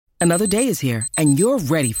Another day is here, and you're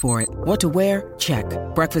ready for it. What to wear? Check.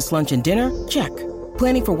 Breakfast, lunch, and dinner? Check.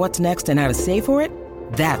 Planning for what's next and how to save for it?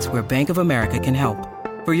 That's where Bank of America can help.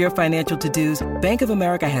 For your financial to-dos, Bank of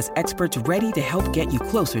America has experts ready to help get you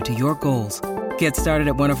closer to your goals. Get started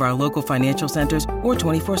at one of our local financial centers or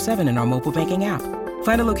 24/7 in our mobile banking app.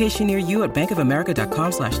 Find a location near you at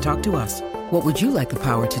bankofamerica.com/talktous. What would you like the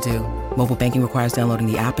power to do? Mobile banking requires downloading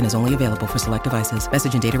the app and is only available for select devices.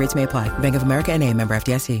 Message and data rates may apply. Bank of America N.A., member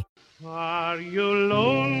FDIC. Are you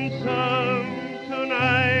lonesome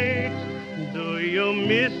tonight? Do you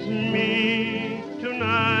miss me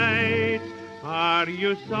tonight? Are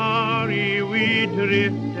you sorry we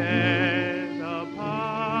drifted apart?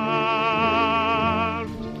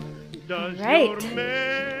 Does Right. your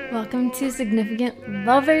man- Welcome to Significant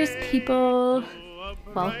Lovers, people.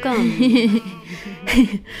 Welcome.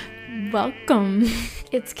 Welcome.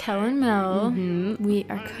 It's Kel and Mel. We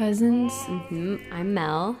are cousins. I'm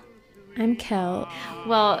Mel. I'm Kel.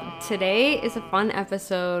 Well, today is a fun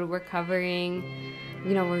episode. We're covering,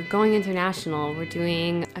 we're going international. We're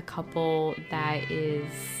doing a couple that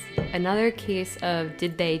is another case of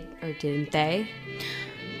did they or didn't they?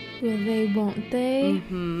 Will they, won't they?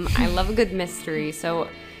 I love a good mystery. So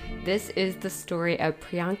this is the story of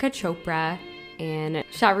Priyanka Chopra and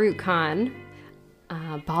Shah Rukh,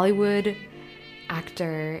 Bollywood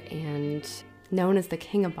actor and known as the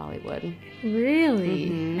king of Bollywood. Really?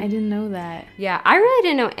 I didn't know that. Yeah, I really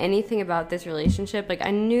didn't know anything about this relationship. Like,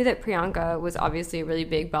 I knew that Priyanka was obviously a really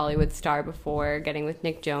big Bollywood star before getting with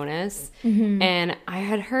Nick Jonas. And I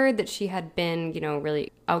had heard that she had been,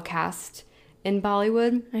 really outcast in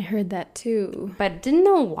Bollywood. I heard that too. But didn't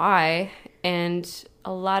know why. And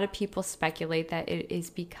a lot of people speculate that it is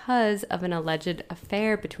because of an alleged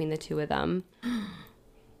affair between the two of them.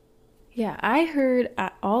 Yeah, I heard,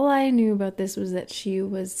 all I knew about this was that she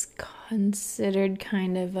was considered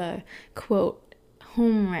kind of a, quote,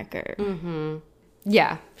 homewrecker.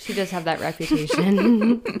 Yeah, she does have that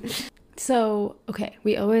reputation. So, okay,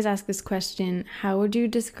 we always ask this question. How would you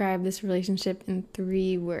describe this relationship in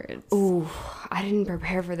 3 words? Ooh, I didn't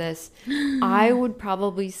prepare for this. I would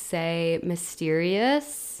probably say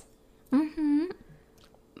mysterious.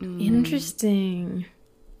 Interesting.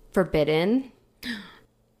 Forbidden.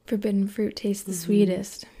 Forbidden fruit tastes the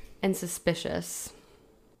sweetest. And suspicious.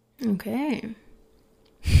 Okay.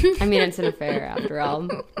 I mean, it's an affair after all.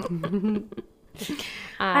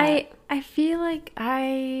 I feel like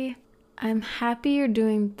I'm happy you're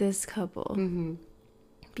doing this couple.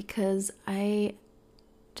 Because I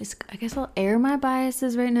guess I'll air my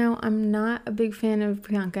biases right now. I'm not a big fan of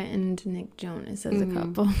Priyanka and Nick Jonas as a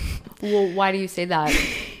couple. Well, why do you say that?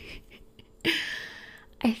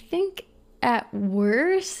 I think at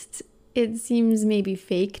worst, it seems maybe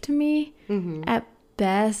fake to me. At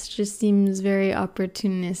best, just seems very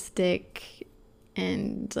opportunistic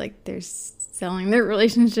and like they're selling their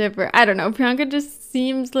relationship, or I don't know. Priyanka just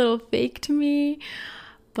seems a little fake to me,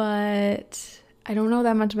 but I don't know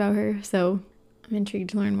that much about her, so I'm intrigued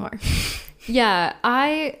to learn more. Yeah,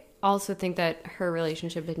 I also think that her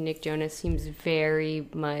relationship with Nick Jonas seems very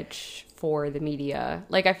much for the media.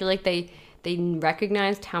 Like, I feel like they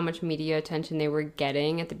recognized how much media attention they were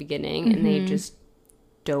getting at the beginning, and they just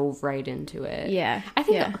dove right into it. Yeah. I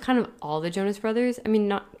think kind of all the Jonas brothers, I mean,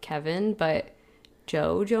 not Kevin, but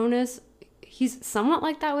Joe Jonas, he's somewhat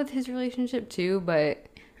like that with his relationship too, but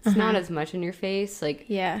it's not as much in your face. Like,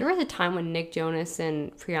 there was a time when Nick Jonas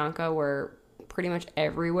and Priyanka were pretty much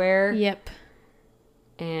everywhere. Yep.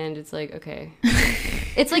 And it's like, okay.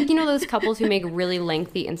 It's like, those couples who make really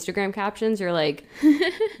lengthy Instagram captions. You're like,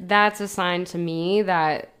 that's a sign to me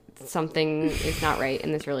that something is not right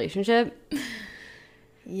in this relationship.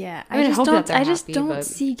 Yeah. I mean, I just don't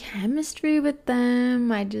see chemistry with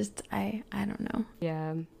them. I don't know.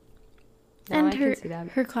 Yeah. No, And I can see that.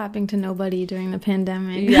 her clapping to nobody during the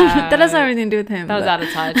pandemic. Yeah. That doesn't have anything to do with him. That was out of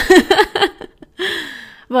touch.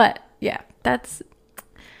 But yeah,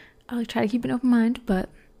 I'll try to keep an open mind, but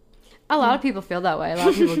A lot of people feel that way. A lot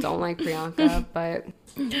of people don't like Priyanka, but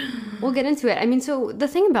we'll get into it. I mean, so the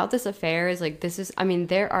thing about this affair is like,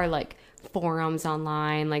 there are like forums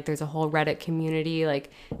online, like there's a whole Reddit community. Like,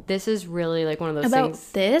 this is really like one of those things. About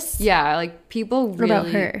this? Yeah, like people really. About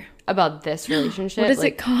her? About this relationship. What is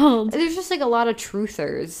it called? There's just like a lot of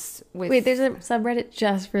truthers. Wait, there's a subreddit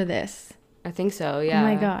just for this? I think so, yeah. Oh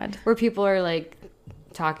my God. Where people are like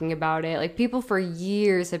talking about it. Like, people for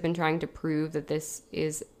years have been trying to prove that this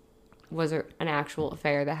was an actual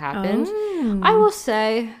affair that happened. Oh. I will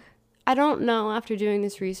say, I don't know after doing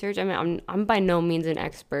this research. I mean, I'm by no means an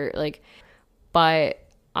expert, like, but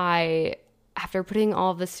after putting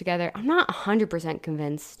all of this together, I'm not 100%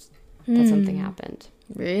 convinced that something happened.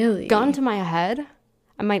 Really? Gun to my head,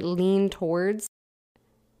 I might lean towards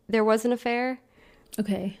there was an affair.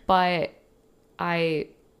 Okay. But I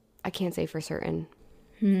can't say for certain.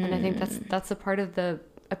 And I think that's a part of the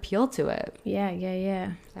appeal to it.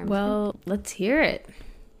 Yeah. Well, let's hear it.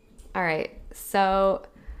 All right. So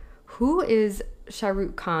who is Shah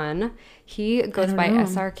Rukh Khan? He goes by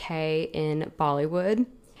SRK in Bollywood.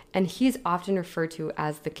 And he's often referred to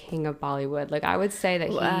as the king of Bollywood. Like, I would say that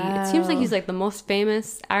it seems like he's like the most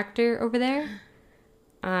famous actor over there.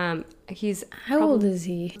 He's how old is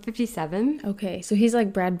he? 57. Okay, so he's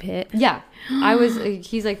like Brad Pitt. Yeah,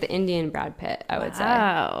 he's like the Indian Brad Pitt, I would say.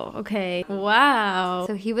 Wow. Okay. Wow.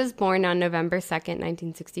 So he was born on November 2nd,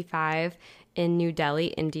 1965 in New Delhi,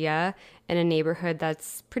 India, in a neighborhood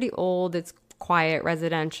that's pretty old. It's quiet,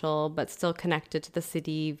 residential, but still connected to the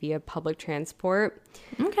city via public transport.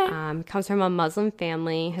 Okay. Comes from a Muslim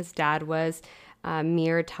family. His dad was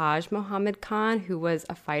Mir Taj Muhammad Khan, who was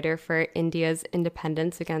a fighter for India's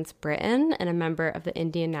independence against Britain and a member of the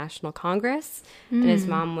Indian National Congress. And his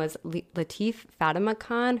mom was Latif Fatima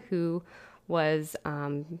Khan, who was, I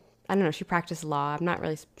don't know, she practiced law. I'm not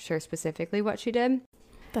really sure specifically what she did.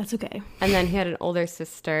 That's okay. And then he had an older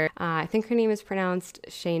sister. I think her name is pronounced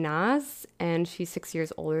Shaynaz, and she's 6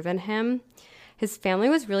 years older than him. His family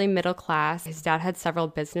was really middle class. His dad had several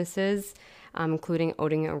businesses, including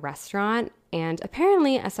owning a restaurant. And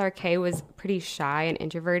apparently SRK was pretty shy and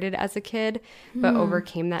introverted as a kid, but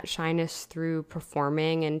overcame that shyness through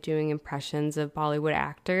performing and doing impressions of Bollywood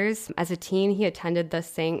actors. As a teen, he attended the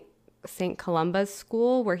St. Columba's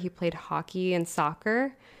school, where he played hockey and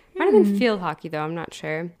soccer. Might have been field hockey, though. I'm not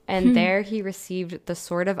sure. And there he received the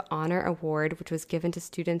Sword of Honor Award, which was given to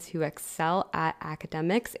students who excel at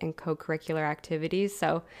academics and co-curricular activities.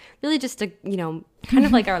 So really just a, kind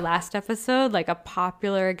of like our last episode, like a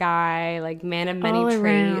popular guy, like man of many traits.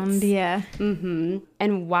 Around, yeah.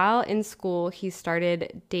 And while in school, he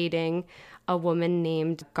started dating a woman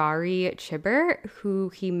named Gauri Chibber, who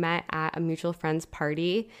he met at a mutual friend's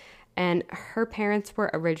party. And her parents were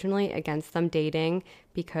originally against them dating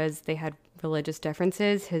because they had religious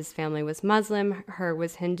differences. His family was Muslim, her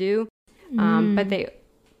was Hindu. But they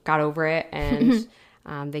got over it, and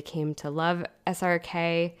they came to love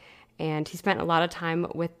SRK. And he spent a lot of time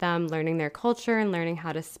with them, learning their culture and learning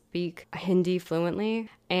how to speak Hindi fluently.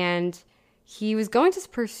 And he was going to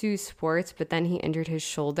pursue sports, but then he injured his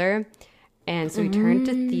shoulder. And so he turned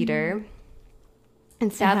to theater.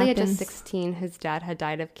 And sadly, at just 16, his dad had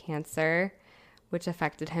died of cancer, which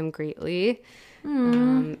affected him greatly.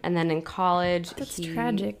 And then in college... That's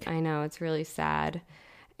tragic. I know, it's really sad.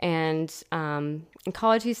 And in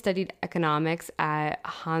college, he studied economics at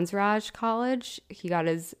Hansraj College. He got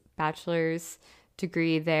his bachelor's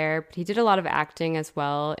degree there. But he did a lot of acting as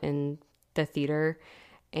well in the theater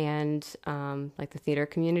and like the theater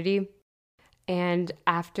community. And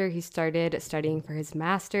after he started studying for his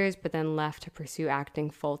master's, but then left to pursue acting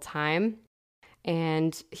full time.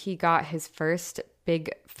 And he got his first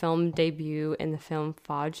big film debut in the film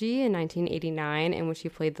Fauji in 1989, in which he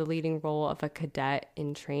played the leading role of a cadet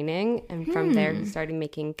in training. And from there, he started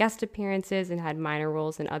making guest appearances and had minor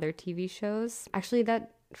roles in other TV shows. Actually,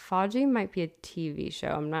 that Fauji might be a TV show.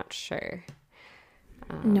 I'm not sure.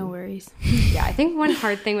 No worries. Yeah, I think one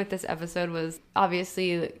hard thing with this episode was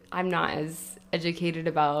obviously I'm not as educated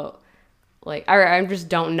about I just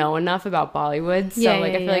don't know enough about Bollywood. So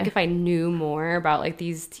I feel like if I knew more about like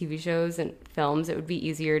these TV shows and films, it would be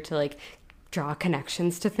easier to like draw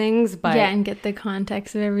connections to things. But and get the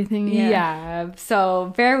context of everything. Yeah.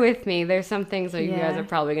 So bear with me. There's some things that you guys are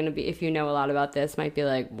probably going to be, if you know a lot about this, might be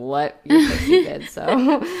like, what? You're so stupid. So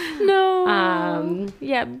no.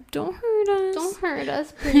 Don't hurt us. Don't hurt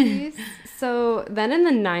us, please. So then in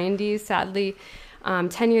the 90s, sadly,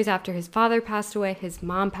 10 years after his father passed away, his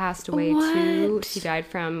mom passed away too. She died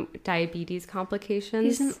from diabetes complications.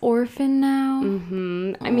 He's an orphan now.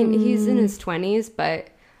 I mean, he's in his 20s, but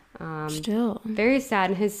still very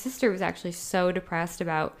sad. And his sister was actually so depressed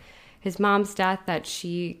about his mom's death that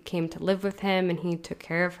she came to live with him and he took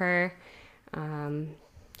care of her.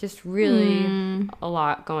 Just really a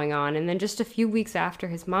lot going on. And then just a few weeks after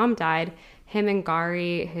his mom died, him and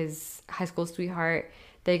Gauri, his high school sweetheart,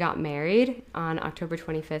 they got married on October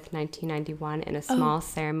 25th, 1991 in a small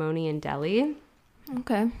ceremony in Delhi.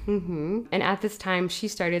 Okay. And at this time, she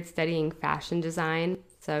started studying fashion design.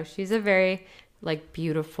 So she's a very like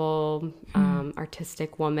beautiful,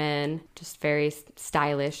 artistic woman, just very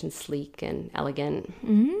stylish and sleek and elegant.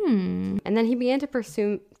 And then he began to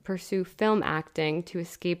pursue film acting to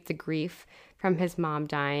escape the grief from his mom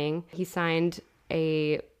dying. He signed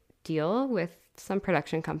a deal with some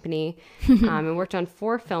production company and worked on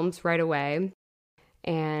 4 films right away.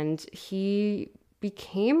 And he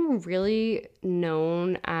became really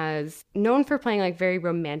known for playing like very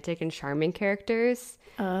romantic and charming characters.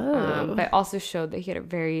 But also showed that he had a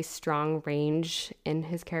very strong range in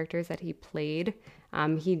his characters that he played.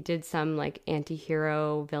 He did some like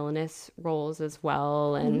anti-hero villainous roles as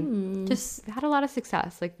well, and just had a lot of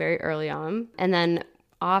success like very early on. And then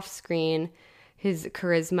off screen, his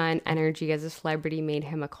charisma and energy as a celebrity made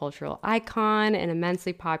him a cultural icon and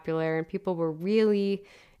immensely popular, and people were really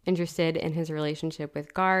interested in his relationship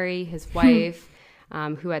with Gari, his wife,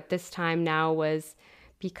 who at this time now was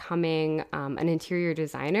becoming an interior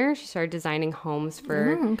designer. She started designing homes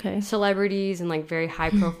for celebrities and like very high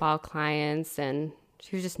profile clients, and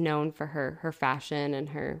she was just known for her fashion and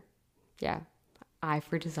her eye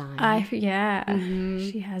for design.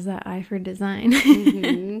 She has that eye for design.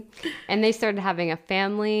 And they started having a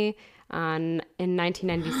family. In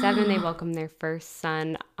 1997 they welcomed their first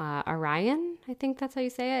son, Orion, I think that's how you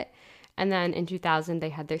say it. And then in 2000 they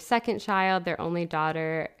had their second child, their only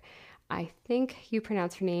daughter. I think you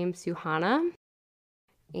pronounce her name Suhana.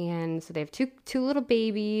 And so they have two little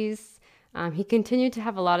babies. He continued to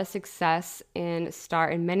have a lot of success and star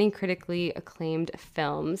in many critically acclaimed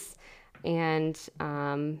films. And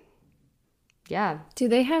do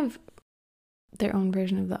they have their own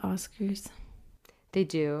version of the Oscars? They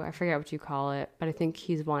do. I forget what you call it, but I think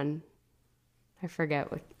he's won. I forget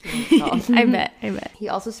what it's called. I bet. He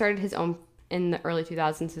also started his own, in the early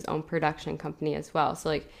 2000s, his own production company as well. So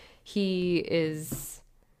like he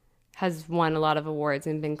has won a lot of awards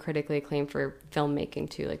and been critically acclaimed for filmmaking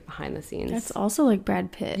too, like behind the scenes. That's also like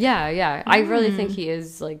Brad Pitt. Yeah. I really think he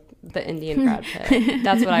is like the Indian Brad Pitt.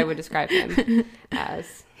 That's what I would describe him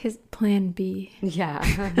as. His plan B. Yeah.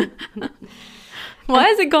 Why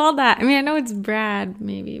is it called that? I mean, I know it's Brad,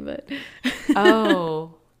 maybe, but...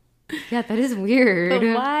 Oh. Yeah, that is weird.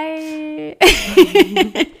 But why?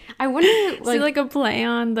 I wonder... Is it like a play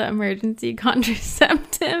on the emergency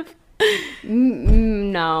contraceptive?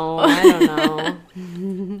 No, I don't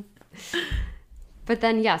know. But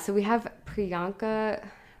then, so we have Priyanka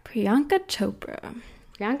Chopra.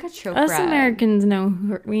 Chopra. Us Americans know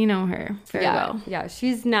her. We know her very well. Yeah,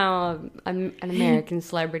 she's now an American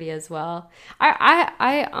celebrity as well.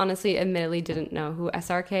 I honestly, admittedly, didn't know who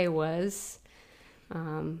SRK was.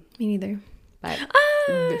 Me neither. But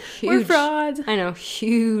we're frauds. I know,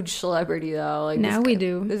 huge celebrity though. Like now we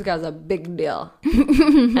do. This guy's a big deal.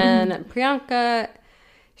 And Priyanka,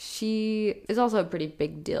 she is also a pretty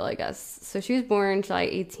big deal, I guess. So she was born July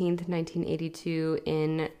 18th, 1982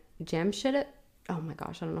 in Jamshedpur. Oh my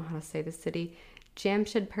gosh, I don't know how to say this city.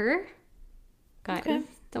 Jamshedpur? Guys,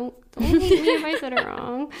 don't hate me if I said it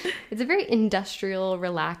wrong. It's a very industrial,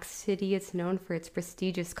 relaxed city. It's known for its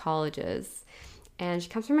prestigious colleges. And she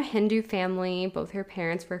comes from a Hindu family. Both her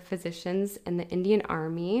parents were physicians in the Indian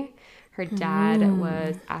Army. Her dad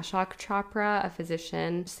was Ashok Chopra, a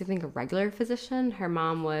physician, just I think a regular physician. Her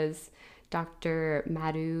mom was Dr.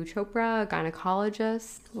 Madhu Chopra, a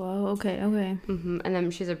gynecologist. Whoa, okay. And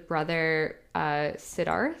then she's a brother,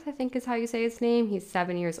 Siddharth, I think is how you say his name. He's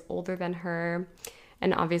 7 years older than her.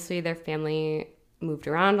 And obviously their family moved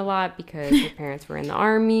around a lot because her parents were in the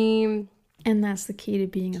army. And that's the key to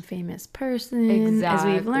being a famous person, as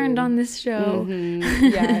we've learned on this show.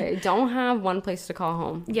 Yeah, don't have one place to call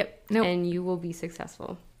home. Yep. Nope. And you will be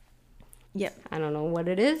successful. Yep. I don't know what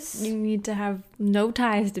it is. You need to have no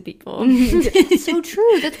ties to people. So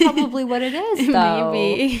true. That's probably what it is, though.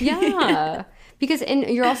 Maybe. Yeah. Because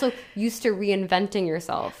you're also used to reinventing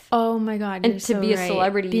yourself. Oh my God. And to be a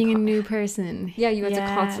celebrity. Being a new person. Yeah, you have to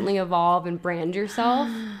constantly evolve and brand yourself.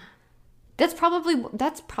 That's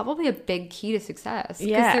probably a big key to success.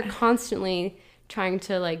 Because they're constantly trying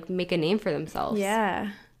to like make a name for themselves. Yeah.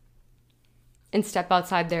 And step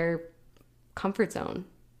outside their comfort zone.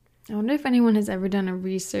 I wonder if anyone has ever done a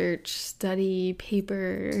research study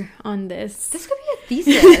paper on this. This could be a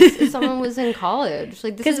thesis if someone was in college.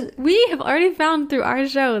 Like, because we have already found through our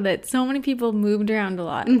show that so many people moved around a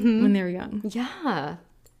lot when they were young. Yeah.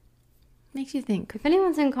 Makes you think. If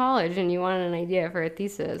anyone's in college and you want an idea for a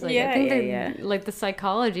thesis, like I think like the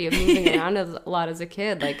psychology of moving around a lot as a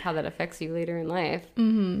kid, like how that affects you later in life.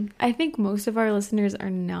 I think most of our listeners are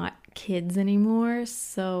not kids anymore,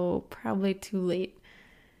 so probably too late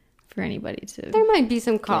for anybody to... There might be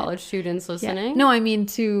some college students listening. Yeah. No, I mean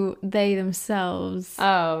to they themselves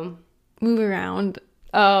move around.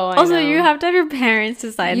 Oh, I also, know. you have to have your parents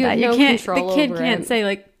decide that. You can't. The kid can't say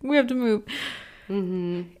like, we have to move.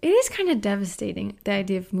 It is kind of devastating, the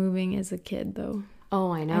idea of moving as a kid, though.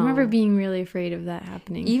 Oh, I know. I remember being really afraid of that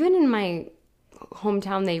happening. Even in my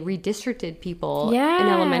hometown, they redistricted people in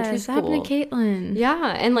elementary school. Yeah, happened to Caitlin.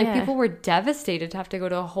 Yeah, and like people were devastated to have to go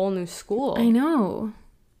to a whole new school. I know.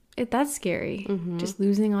 That's scary. Just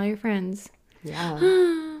losing all your friends. Yeah.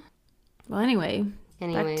 Well, anyways,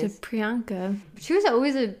 back to Priyanka. She was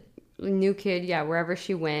always a new kid, wherever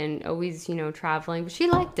she went, always, traveling. But she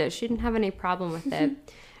liked it. She didn't have any problem with it.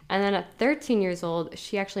 And then at 13 years old,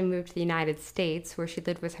 she actually moved to the United States, where she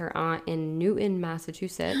lived with her aunt in Newton,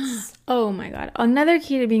 Massachusetts. Oh my God. Another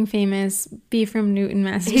key to being famous, be from Newton,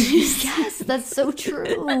 Massachusetts. Yes, that's so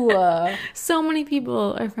true. So many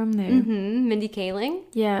people are from there. Mindy Kaling?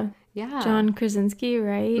 Yeah. Yeah. John Krasinski,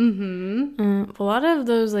 right? A lot of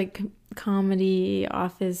those like comedy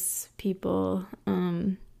office people.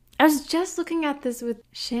 I was just looking at this with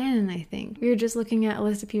Shannon, I think. We were just looking at a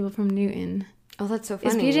list of people from Newton. Oh, that's so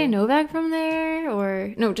funny. Is PJ Novak from there?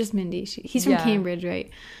 Or no, just Mindy. He's from Cambridge, right?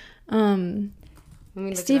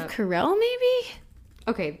 Steve Carell, maybe?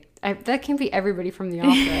 Okay, that can't be everybody from The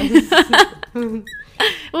Office.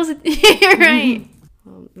 You're right.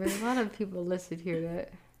 Well, there's a lot of people listed here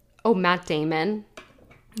that... Oh, Matt Damon.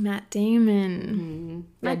 Matt Damon,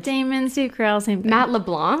 Steve Carell, same thing. Matt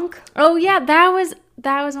LeBlanc? Oh, yeah, that was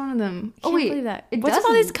one of them. Can't believe that. What's with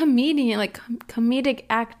all these comedic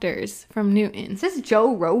actors from Newton? It says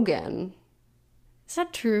Joe Rogan. Is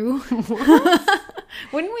that true?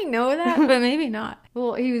 Wouldn't we know that? But maybe not.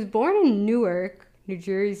 Well, he was born in Newark, New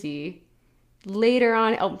Jersey. Later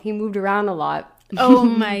on, he moved around a lot. Oh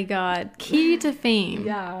my God. Key to fame.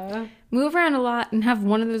 Yeah. Move around a lot and have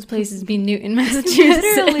one of those places be Newton, Massachusetts.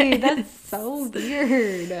 Literally, that's so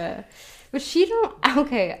weird. But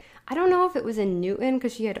okay, I don't know if it was in Newton,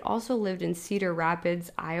 because she had also lived in Cedar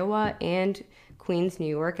Rapids, Iowa, and Queens, New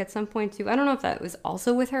York at some point too. I don't know if that was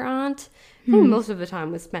also with her aunt. I think most of the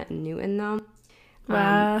time was spent in Newton though.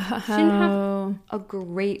 Wow. She didn't have a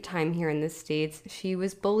great time here in the States. She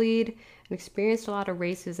was bullied and experienced a lot of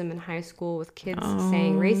racism in high school, with kids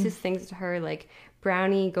saying racist things to her, like,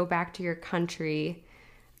 "Brownie, go back to your country."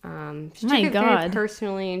 She took it very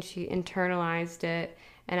personally, and she internalized it.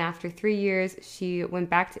 And after 3 years, she went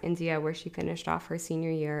back to India, where she finished off her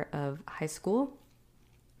senior year of high school.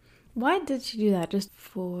 Why did she do that? Just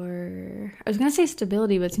for... I was going to say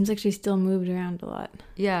stability, but it seems like she still moved around a lot.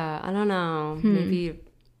 Yeah, I don't know. Maybe...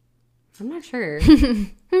 I'm not sure.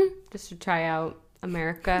 Just to try out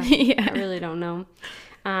America. Yeah. I really don't know.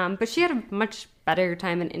 But she had a much better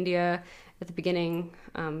time in India at the beginning,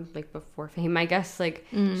 like before fame, I guess. Like,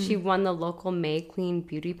 she won the local May Queen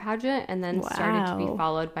beauty pageant, and then started to be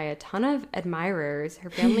followed by a ton of admirers. Her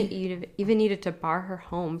family even needed to bar her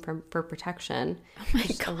home for protection. Oh my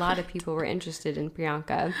God. A lot of people were interested in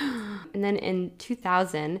Priyanka. And then in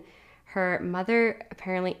 2000, her mother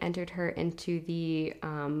apparently entered her into the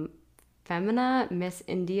Femina Miss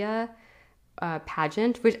India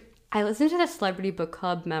pageant, which I listened to the Celebrity Book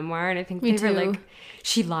Club memoir, and I think they were like,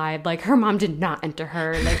 she lied. Like, her mom did not enter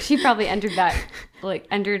her. Like, she probably entered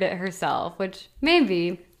it herself, which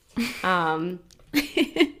maybe. But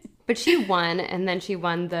she won, and then she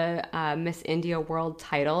won the Miss India World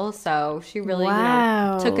title. So she really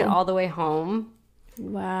took it all the way home.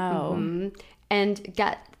 Wow. And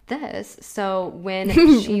get this. So when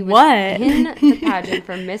she was in the pageant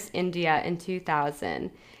for Miss India in 2000,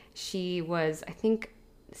 she was, I think,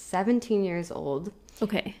 17 years old.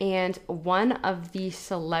 Okay. And one of the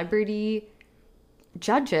celebrity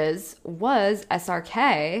judges was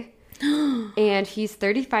SRK. And he's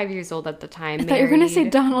 35 years old at the time. I thought you were going to say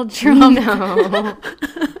Donald Trump. No.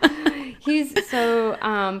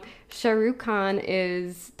 Shah Rukh Khan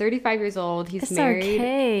is 35 years old. He's SRK.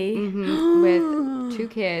 married with 2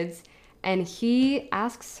 kids. And he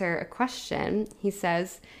asks her a question. He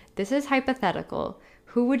says, "This is hypothetical.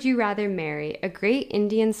 Who would you rather marry? A great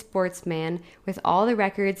Indian sportsman with all the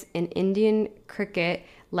records in Indian cricket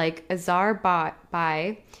like Azhar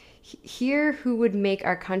Bhai, here who would make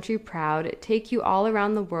our country proud, take you all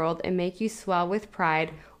around the world and make you swell with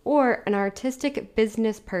pride, or an artistic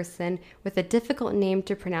business person with a difficult name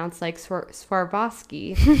to pronounce like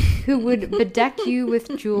Swarovski, who would bedeck you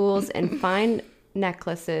with jewels and fine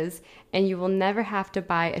necklaces, and you will never have to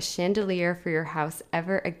buy a chandelier for your house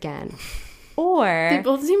ever again." Or... They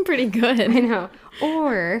both seem pretty good. I know.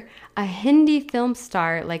 Or a Hindi film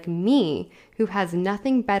star like me, who has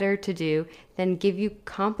nothing better to do than give you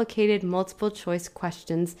complicated multiple choice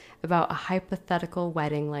questions about a hypothetical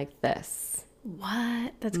wedding like this.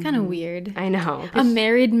 What? That's kind of weird. I know. A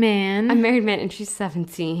married man, and she's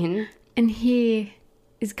 17. And he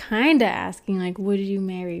is kind of asking, like, would you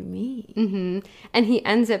marry me? Mm-hmm. And he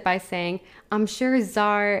ends it by saying, I'm sure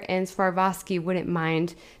Tsar and Swarovski wouldn't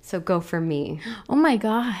mind, so go for me. Oh my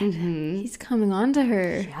God. Mm-hmm. He's coming on to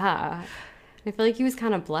her. Yeah. I feel like he was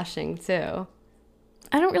kind of blushing too.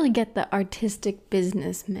 I don't really get the artistic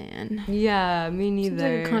businessman. Yeah, me neither. Seems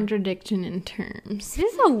like a contradiction in terms.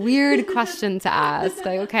 This is a weird question to ask.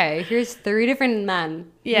 Like, okay, here's 3 different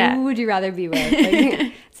men. Yeah. Who would you rather be with?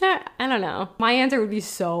 Like, it's not, I don't know. My answer would be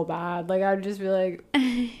so bad. Like, I would just be like,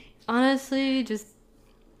 honestly, just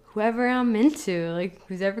whoever I'm into. Like,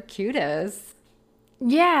 who's ever cutest.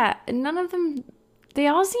 Yeah, none of them, they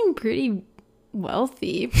all seem pretty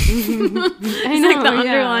wealthy. I know, like the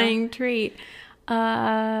underlying trait.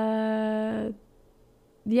 Yeah,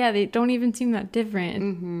 they don't even seem that different.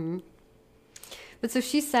 Mm-hmm. But so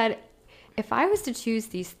she said, if I was to choose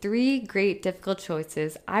these 3 great difficult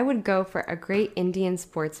choices, I would go for a great Indian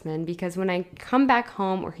sportsman, because when I come back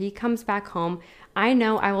home or he comes back home, I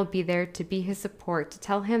know I will be there to be his support, to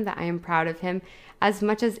tell him that I am proud of him as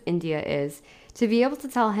much as India is. To be able to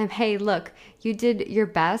tell him, hey, look, you did your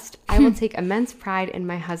best. I will take immense pride in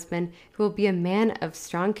my husband, who will be a man of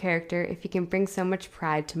strong character if he can bring so much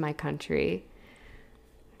pride to my country.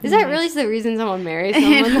 Is that really the reason someone marries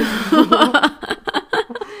someone?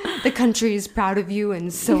 The country is proud of you,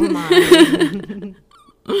 and so am I.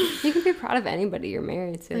 You can be proud of anybody you're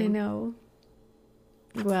married to. I know.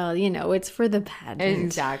 Well, you know, it's for the pageant.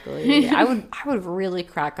 Exactly. I would really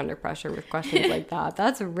crack under pressure with questions like that.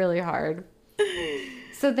 That's really hard.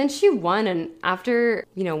 So then she won, and after,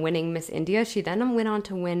 winning Miss India, she then went on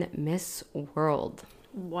to win Miss World.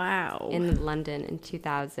 Wow. In London in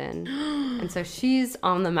 2000. And so she's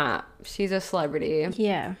on the map. She's a celebrity.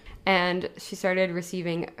 Yeah. And she started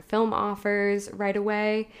receiving film offers right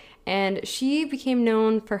away. And she became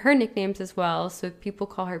known for her nicknames as well. So people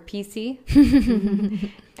call her PC.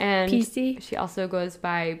 And PC? She also goes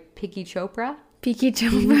by Piggy Chopra. Piggy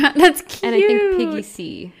Chopra. That's cute. And I think Piggy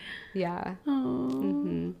C. Yeah. Oh.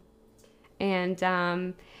 Mm-hmm.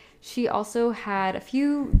 And she also had a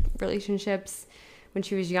few relationships. When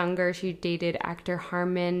she was younger, she dated actor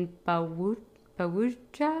Harman Bawuja.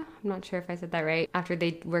 I'm not sure if I said that right. After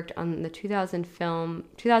they worked on the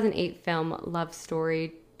 2008 film Love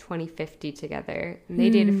Story 2050 together. And they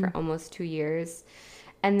dated for almost 2 years.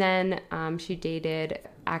 And then she dated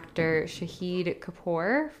actor Shahid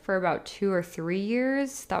Kapoor for about 2 or 3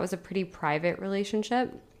 years. That was a pretty private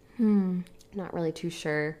relationship. Not really too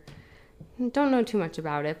sure. Don't know too much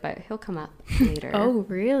about it, but he'll come up later. Oh,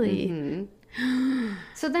 really? Mm-hmm.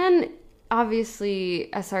 So then, obviously,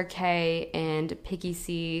 SRK and Piggy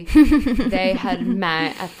C, they had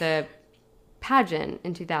met at the pageant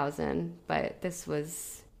in 2000, but this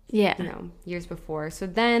was, years before. So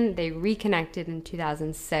then they reconnected in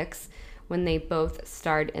 2006 when they both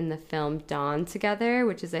starred in the film Dawn together,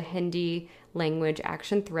 which is a Hindi language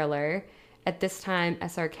action thriller. At this time,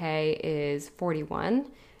 SRK is 41,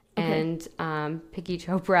 and Piggy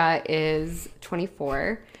Chopra is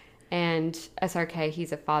 24. And SRK,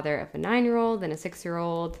 he's a father of a 9-year-old and a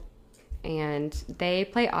 6-year-old, and they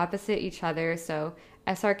play opposite each other. So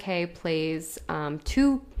SRK plays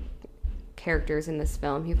 2 characters in this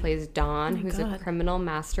film. He plays Don, who's a criminal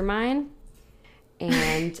mastermind,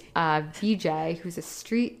 and Vijay, who's a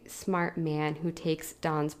street smart man who takes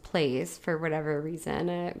Don's place for whatever reason.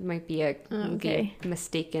 It might be a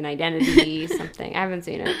mistaken identity, something. I haven't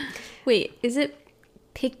seen it. Wait, is it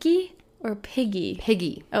Picky? Or Piggy?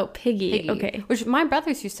 Piggy. Oh, Piggy. Okay. Which my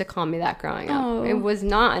brothers used to call me that growing up. It was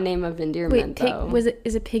not a name of endearment, though. Is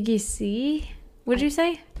it Piggy C? What did you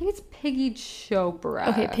say? I think it's Piggy Chopra.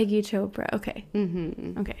 Okay, Piggy Chopra. Okay.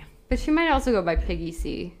 Mm-hmm. Okay. But she might also go by Piggy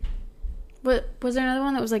C. What was there another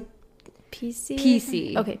one that was like PC?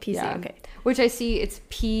 PC. Okay, PC. Yeah. Okay. Which I see it's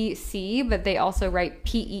PC, but they also write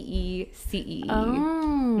PEECE.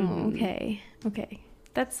 Oh, okay. Okay.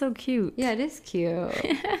 That's so cute. Yeah, it is cute.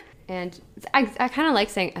 And I kind of like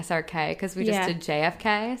saying SRK because we just did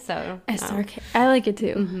JFK. So SRK. I like it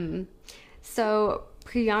too. Mm-hmm. So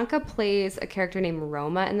Priyanka plays a character named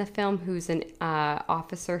Roma in the film, who's an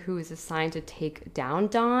officer who is assigned to take down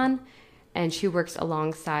Dawn. And she works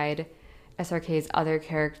alongside SRK's other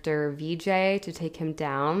character, Vijay, to take him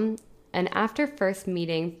down. And after first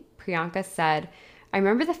meeting, Priyanka said, I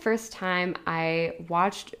remember the first time I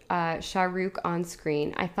watched Shah Rukh on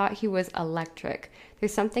screen. I thought he was electric.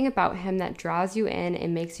 There's something about him that draws you in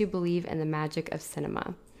and makes you believe in the magic of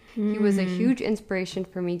cinema. He was a huge inspiration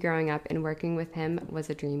for me growing up, and working with him was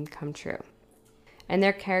a dream come true. And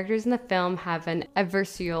their characters in the film have an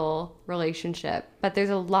adversarial relationship, but there's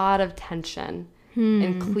a lot of tension.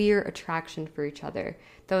 and clear attraction for each other.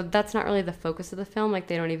 Though that's not really the focus of the film. Like,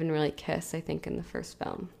 they don't even really kiss, I think, in the first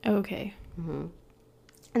film. Okay. And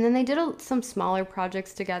then they did some smaller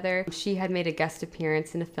projects together. She had made a guest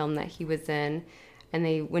appearance in a film that he was in, and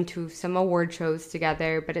they went to some award shows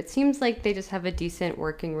together. But it seems like they just have a decent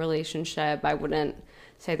working relationship. I wouldn't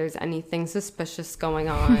say there's anything suspicious going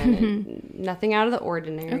on, and nothing out of the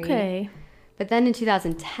ordinary. Okay. But then in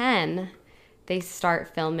 2010, they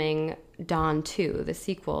start filming Dawn 2, the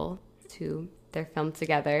sequel to their film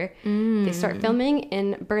together. They start filming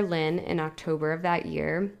in Berlin in October of that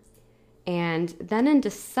year. And then in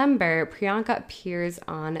December, Priyanka appears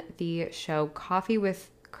on the show Coffee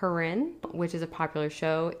with Karan, which is a popular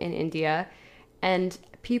show in India. And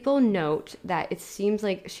people note that it seems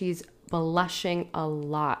like she's blushing a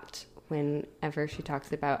lot whenever she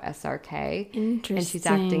talks about SRK. Interesting. And she's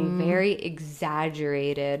acting very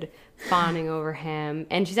exaggerated, fawning over him.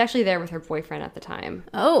 And she's actually there with her boyfriend at the time.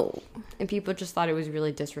 Oh. And people just thought it was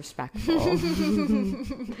really disrespectful.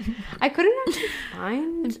 I couldn't actually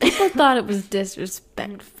find... People thought it was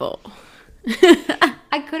disrespectful.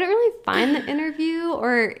 I couldn't really find the interview,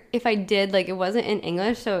 or if I did, like, it wasn't in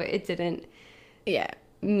English, so it didn't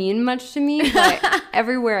mean much to me. But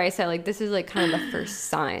everywhere I said, like, this is, like, kind of the first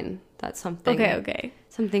sign that something...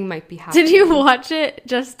 Something might be happening. Did you watch it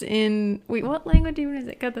just in... Wait, what language even is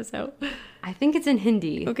it? Cut this out. I think it's in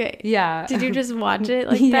Hindi. Okay. Yeah. Did you just watch it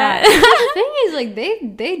like that? that? The thing is, like,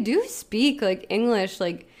 they do speak, like, English,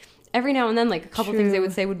 like, every now and then, like, a couple things they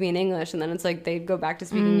would say would be in English, and then it's like they'd go back to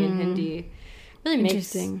speaking in Hindi. Really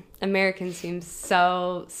makes Americans seem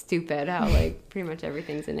so stupid how, like, pretty much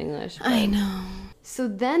everything's in English. But. I know. So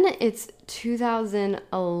then it's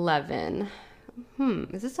 2011.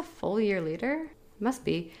 Is this a full year later? Must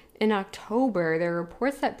be. In October, there are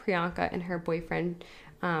reports that Priyanka and her boyfriend,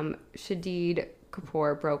 Shahid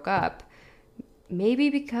Kapoor, broke up.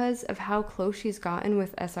 Maybe because of how close she's gotten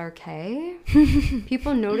with SRK.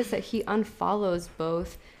 People notice that he unfollows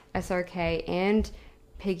both SRK and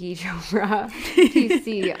Piggy Chopra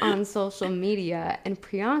TC on social media, and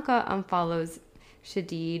Priyanka unfollows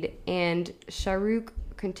Shahid, and Shah Rukh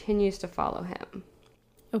continues to follow him.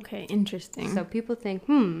 Okay, interesting. So people think,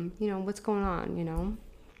 you know, what's going on, you know?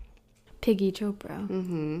 Piggy Chopra.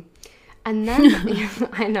 And then,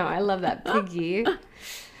 I know, I love that, Piggy.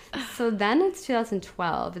 So then it's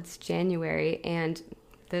 2012, it's January, and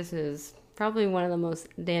this is probably one of the most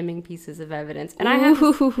damning pieces of evidence. And I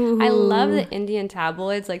love the Indian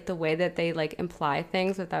tabloids, like the way that they, like, imply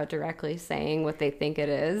things without directly saying what they think it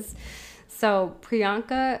is. So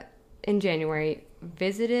Priyanka, in January,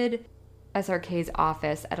 visited SRK's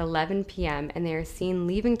office at 11 p.m. and they are seen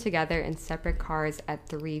leaving together in separate cars at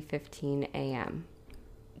 3:15 a.m.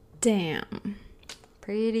 Damn.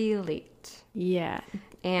 Pretty late. Yeah.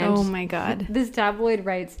 And oh my God. This tabloid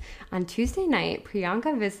writes, on Tuesday night,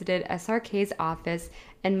 Priyanka visited SRK's office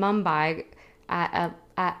in Mumbai at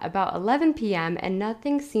about 11 p.m. and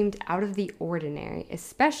nothing seemed out of the ordinary,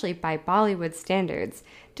 especially by Bollywood standards.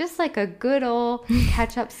 Just like a good old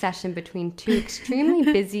catch-up session between two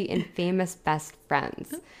extremely busy and famous best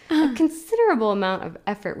friends. A considerable amount of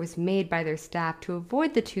effort was made by their staff to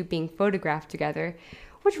avoid the two being photographed together,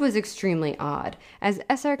 which was extremely odd, as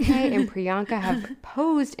SRK and Priyanka have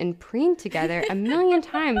posed and preened together 1,000,000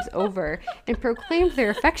 times over and proclaimed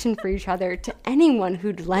their affection for each other to anyone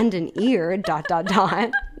who'd lend an ear, ...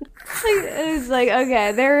 It's like,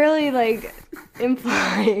 okay, they're really, like,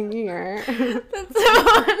 implying here. That's so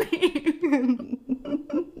funny.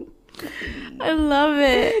 I love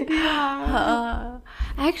it. Yeah.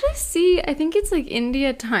 I actually see, I think it's like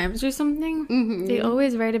India Times or something. They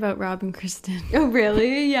always write about Rob and Kristen. Oh,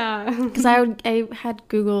 really? Yeah. Because I had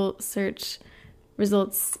Google search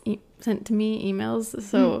results sent to me, emails.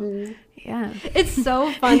 So, yeah. It's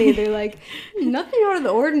so funny. They're like, nothing out of the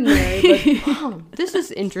ordinary, but wow, this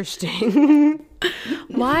is interesting.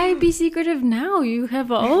 Why be secretive now? You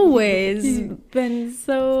have always been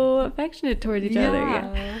so affectionate towards each other.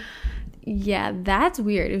 Yeah. Yeah, that's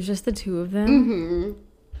weird. It was just the two of them.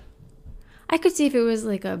 I could see if it was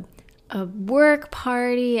like a work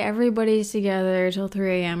party, everybody's together till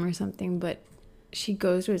 3 a.m. or something, but she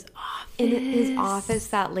goes to his office. In his office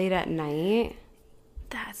that late at night?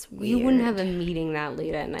 That's weird. You wouldn't have a meeting that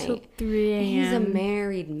late at night. Till 3 a.m. He's a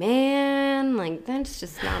married man. Like, that's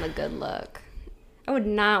just not a good look. I would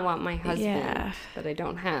not want my husband that I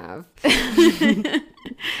don't have.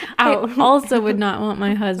 I also would not want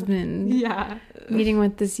my husband meeting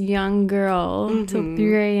with this young girl till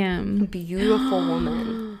 3 a.m. A beautiful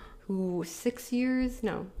woman who 8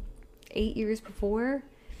 years before,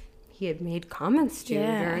 he had made comments to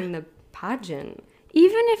during the pageant.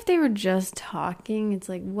 Even if they were just talking, it's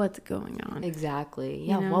like, what's going on? Exactly.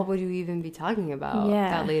 Yeah, You know? what would you even be talking about Yeah.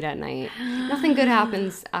 that late at night? Nothing good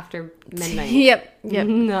happens after midnight. Yep.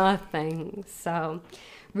 Nothing. So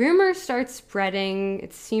rumors start spreading.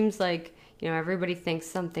 It seems like, everybody thinks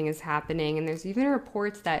something is happening. And there's even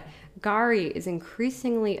reports that Gary is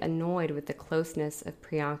increasingly annoyed with the closeness of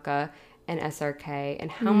Priyanka and SRK and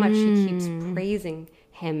how much she keeps praising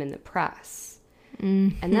him in the press.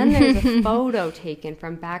 And then there's a photo taken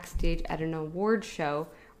from backstage at an award show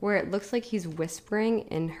where it looks like he's whispering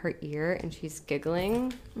in her ear and she's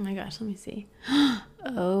giggling. Oh my gosh, let me see.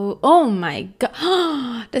 Oh my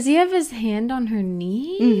god. Does he have his hand on her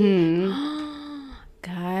knee? Mm-hmm.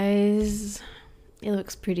 Guys, it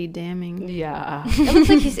looks pretty damning. Yeah. It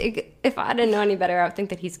looks like if I didn't know any better, I would think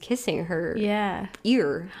that he's kissing her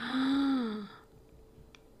ear.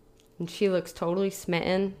 And she looks totally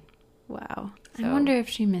smitten. Wow. So. I wonder if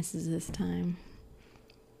she misses this time.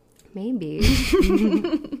 Maybe.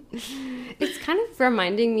 It's kind of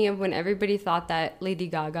reminding me of when everybody thought that Lady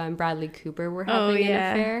Gaga and Bradley Cooper were having an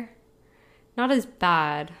affair. Not as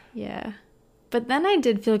bad. Yeah. But then I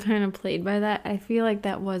did feel kind of played by that. I feel like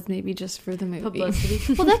that was maybe just for the movie.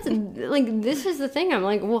 Publicity. Well, that's like, this is the thing. I'm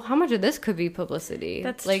like, well, how much of this could be publicity?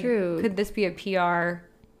 That's like, true. Could this be a PR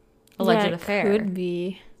alleged affair? Could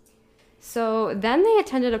be. So then they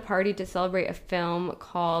attended a party to celebrate a film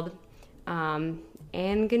called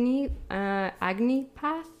Agni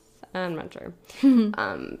Path? I'm not sure.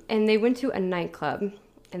 And they went to a nightclub,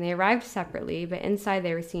 and they arrived separately, but inside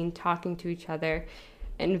they were seen talking to each other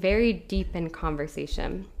and very deep in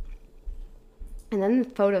conversation. And then the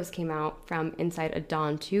photos came out from inside a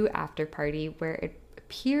Dawn 2 after party where it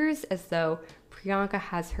appears as though Priyanka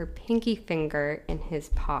has her pinky finger in his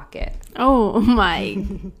pocket. Oh my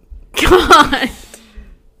god.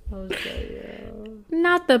 Okay,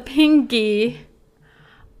 Not the pinky.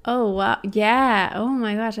 Oh wow. Yeah. Oh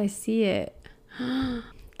my gosh, I see it.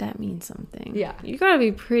 That means something. Yeah. You gotta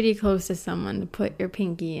be pretty close to someone to put your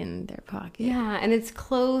pinky in their pocket. Yeah, and it's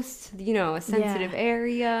close, a sensitive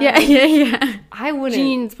area. Yeah. I wouldn't.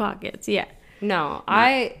 Jeans pockets, yeah. No,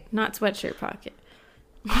 Not sweatshirt pocket.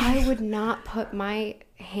 I would not put my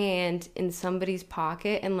hand in somebody's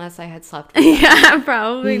pocket unless I had slept with them. Yeah,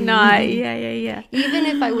 probably not. Yeah. Even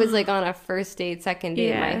if I was like on a first date, second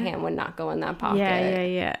date, my hand would not go in that pocket.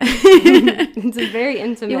 Yeah. It's a very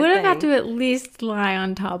intimate You would have thing. had to at least lie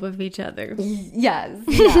on top of each other. Yes.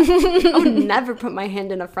 I would never put my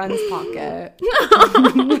hand in a friend's pocket.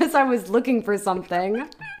 Unless I was looking for something.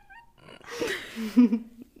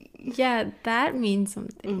 Yeah, that means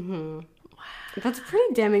something. Mm-hmm. Wow. That's a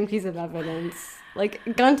pretty damning piece of evidence. Like,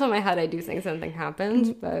 gun to my head, I do think something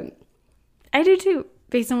happened, but... I do too,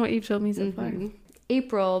 based on what you've told me so far.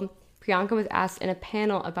 April, Priyanka was asked in a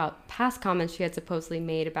panel about past comments she had supposedly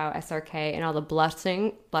made about SRK and all the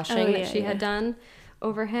blushing that she had done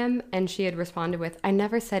over him, and she had responded with, "I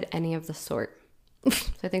never said any of the sort."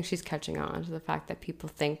 So I think she's catching on to the fact that people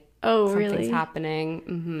think something's happening.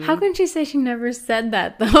 Mm-hmm. How can she say she never said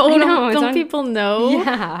that, though? I know, Don't people know?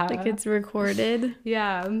 Yeah. Like it's recorded?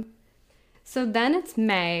 Yeah. So then it's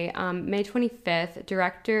May 25th,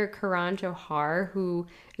 director Karan Johar, who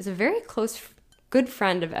is a very good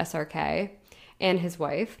friend of SRK and his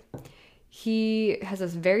wife. He has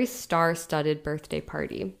this very star-studded birthday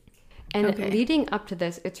party. And leading up to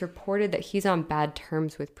this, it's reported that he's on bad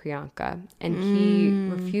terms with Priyanka, and he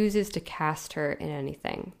refuses to cast her in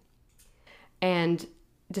anything. And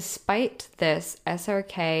despite this,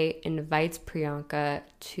 SRK invites Priyanka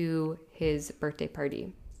to his birthday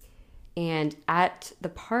party. And at the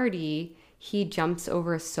party, he jumps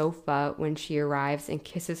over a sofa when she arrives and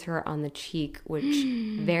kisses her on the cheek, which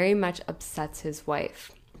very much upsets his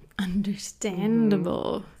wife.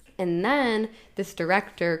 Understandable. And then this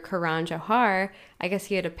director, Karan Johar, I guess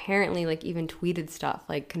he had apparently even tweeted stuff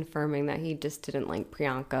confirming that he just didn't like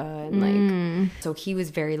Priyanka. And so he was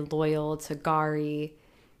very loyal to Gari,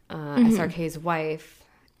 SRK's wife.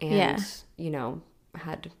 And,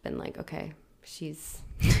 had been okay, she's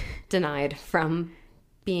denied from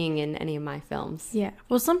being in any of my films. Yeah.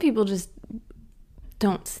 Well, some people just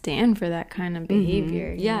don't stand for that kind of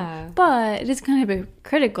behavior. Yeah. But it is kind of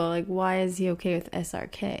hypocritical. Why is he okay with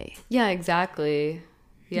SRK? Yeah, exactly.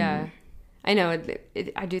 Yeah. I know.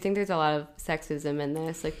 I do think there's a lot of sexism in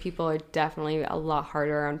this. People are definitely a lot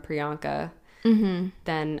harder on Priyanka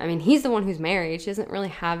than... he's the one who's married. She doesn't really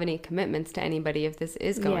have any commitments to anybody if this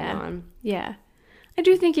is going on. Yeah. I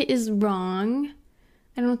do think it is wrong.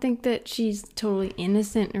 I don't think that she's totally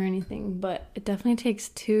innocent or anything, but it definitely takes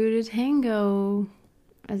two to tango,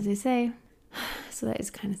 as they say. So that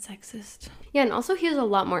is kind of sexist. Yeah, and also he has a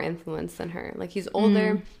lot more influence than her. Like, he's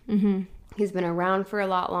older. Mm-hmm. He's been around for a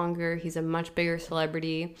lot longer. He's a much bigger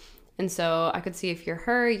celebrity. And so I could see if you're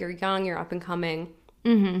her, you're young, you're up and coming,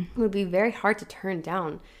 it would be very hard to turn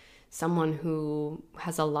down someone who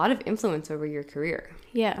has a lot of influence over your career.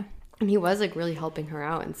 Yeah. And he was, like, really helping her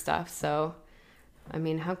out and stuff. So, I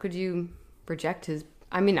mean, how could you reject his...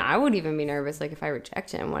 I mean, I would even be nervous, like, if I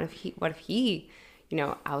reject him. What if he, you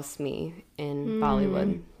know, ousts me in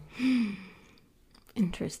Bollywood?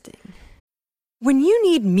 Interesting. When you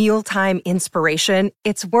need mealtime inspiration,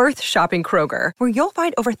 it's worth shopping Kroger, where you'll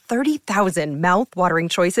find over 30,000 mouth-watering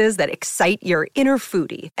choices that excite your inner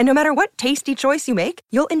foodie. And no matter what tasty choice you make,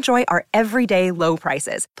 you'll enjoy our everyday low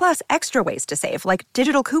prices, plus extra ways to save, like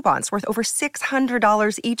digital coupons worth over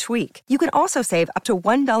 $600 each week. You can also save up to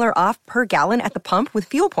 $1 off per gallon at the pump with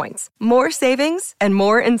fuel points. More savings and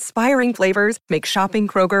more inspiring flavors make shopping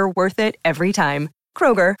Kroger worth it every time.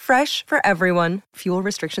 Kroger, fresh for everyone. Fuel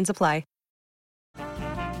restrictions apply.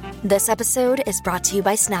 This episode is brought to you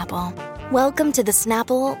by Snapple. Welcome to the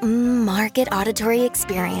Snapple Market Auditory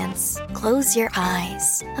Experience. Close your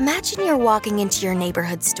eyes. Imagine you're walking into your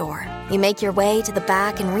neighborhood store. You make your way to the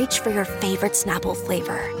back and reach for your favorite Snapple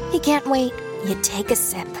flavor. You can't wait. You take a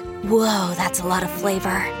sip. Whoa, that's a lot of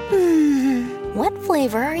flavor. What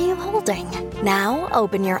flavor are you holding? Now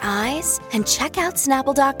open your eyes and check out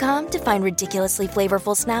Snapple.com to find ridiculously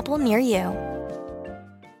flavorful Snapple near you.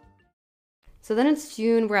 So then it's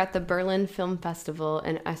June, we're at the Berlin Film Festival,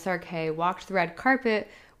 and SRK walked the red carpet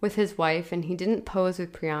with his wife, and he didn't pose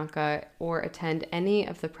with Priyanka or attend any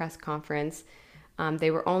of the press conference.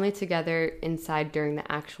 They were only together inside during the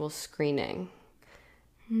actual screening.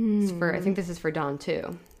 I think this is for Dawn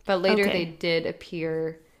too. But later they did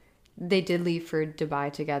leave for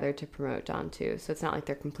Dubai together to promote Dawn too. So it's not like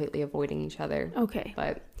they're completely avoiding each other. Okay.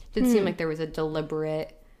 But it did seem like there was a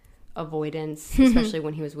deliberate avoidance, especially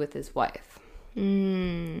when he was with his wife.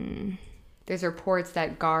 There's reports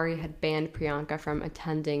that Gauri had banned Priyanka from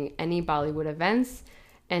attending any Bollywood events,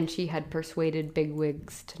 and she had persuaded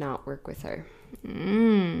bigwigs to not work with her.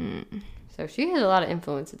 So she had a lot of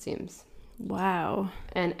influence, it seems. Wow.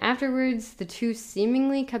 And afterwards, the two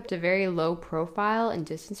seemingly kept a very low profile and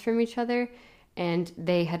distance from each other, and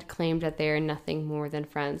they had claimed that they are nothing more than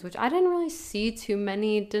friends, which I didn't really see too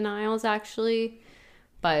many denials, actually.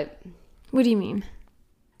 But what do you mean?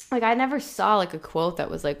 Like, I never saw, like, a quote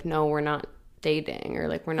that was like, no, we're not dating, or,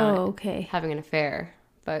 like, we're not having an affair.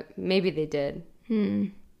 But maybe they did.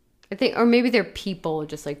 I think, or maybe their people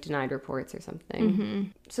just, like, denied reports or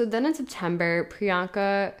something. So then in September,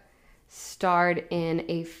 Priyanka starred in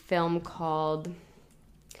a film called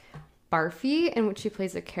Barfi, in which she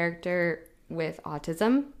plays a character with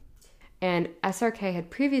autism. And SRK had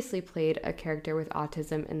previously played a character with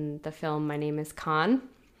autism in the film My Name is Khan.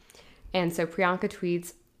 And so Priyanka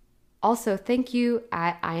tweets, also, thank you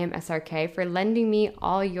at I am SRK for lending me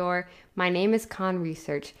all your My Name is Khan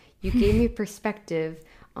research. You gave me perspective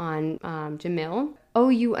on Jamil. Oh,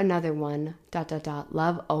 you another one. ...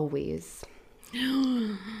 Love always.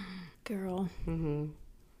 Girl.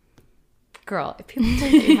 Girl, if people think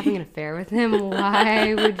that you're having an affair with him,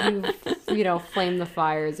 why would you, flame the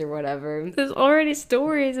fires or whatever? There's already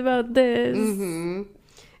stories about this. And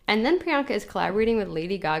then Priyanka is collaborating with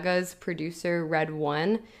Lady Gaga's producer, Red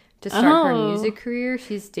One, to start her music career.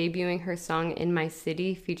 She's debuting her song In My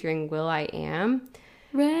City featuring will.i.am.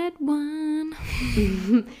 Red One.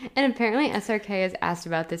 And apparently SRK has asked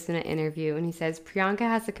about this in an interview, and he says, Priyanka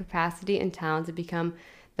has the capacity and talent to become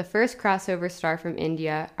the first crossover star from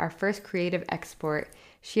India, our first creative export.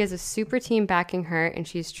 She has a super team backing her, and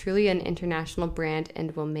she's truly an international brand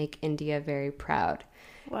and will make India very proud.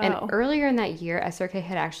 Wow. And earlier in that year, SRK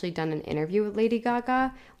had actually done an interview with Lady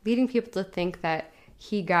Gaga, leading people to think that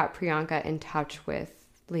he got Priyanka in touch with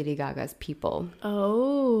Lady Gaga's people.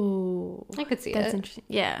 Oh. I could see it. That's interesting.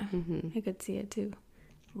 Yeah, I could see it too.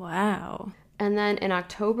 Wow. And then in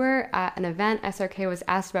October at an event, SRK was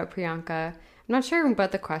asked about Priyanka. I'm not sure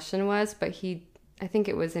what the question was, but I think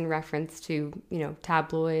it was in reference to,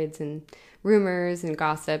 tabloids and rumors and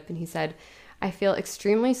gossip. And he said, I feel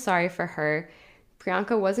extremely sorry for her.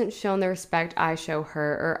 Priyanka wasn't shown the respect I show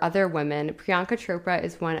her or other women. Priyanka Chopra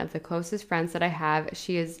is one of the closest friends that I have.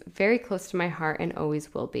 She is very close to my heart and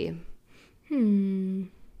always will be.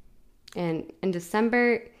 And in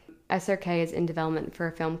December, SRK is in development for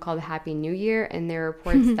a film called Happy New Year, and there are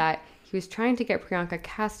reports that he was trying to get Priyanka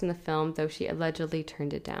cast in the film, though she allegedly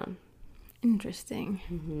turned it down.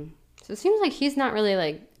 Interesting. So it seems like he's not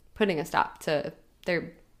really, putting a stop to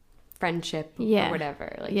their friendship or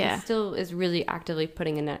whatever. He still is really actively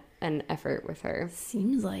putting in an effort with her.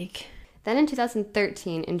 Seems like. Then in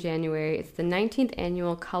 2013, in January, it's the 19th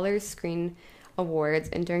annual Colors Screen Awards,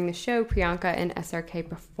 and during the show, Priyanka and SRK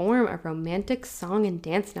perform a romantic song and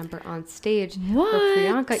dance number on stage. What? Where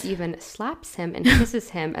Priyanka even slaps him and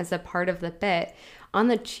kisses him as a part of the bit on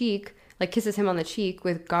the cheek, like kisses him on the cheek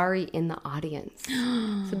with Gari in the audience.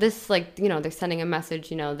 So this, like, you know, they're sending a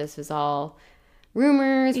message, you know, this is all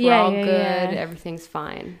rumors, we're all good, everything's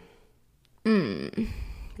fine.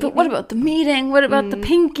 But what about the meeting? What about the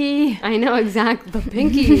pinky? I know, exactly. The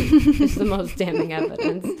pinky is the most damning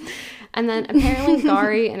evidence. And then apparently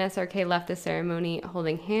Gari and SRK left the ceremony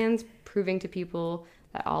holding hands, proving to people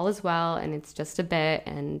that all is well and it's just a bit.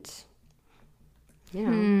 And, you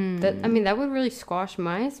know, that would really squash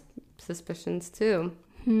my suspicions too.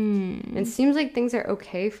 It seems like things are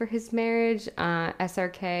okay for his marriage.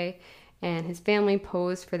 SRK and his family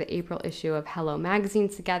posed for the April issue of Hello magazine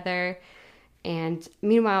together. And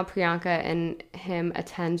meanwhile, Priyanka and him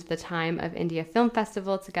attend the Time of India Film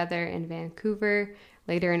Festival together in Vancouver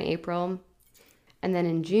later in April. And then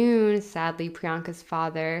in June, sadly, Priyanka's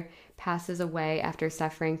father passes away after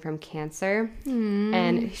suffering from cancer.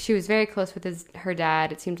 And she was very close with her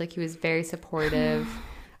dad. It seemed like he was very supportive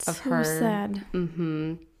of her. So sad.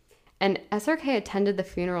 And SRK attended the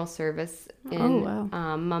funeral service in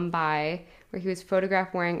Mumbai, where he was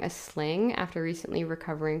photographed wearing a sling after recently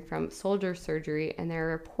recovering from shoulder surgery. And there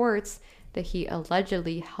are reports that he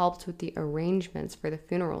allegedly helped with the arrangements for the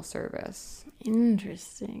funeral service.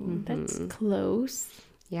 Interesting. That's close.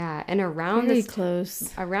 Yeah, and around Very this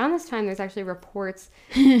close. Around this time, there's actually reports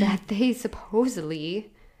that they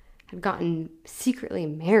supposedly had gotten secretly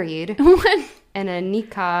married in a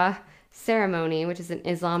nikah ceremony, which is an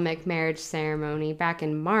Islamic marriage ceremony, back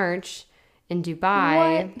in March in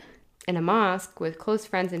Dubai, in a mosque with close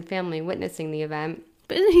friends and family witnessing the event.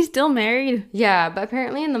 But isn't he still married? Yeah, but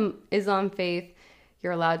apparently in the Islam faith,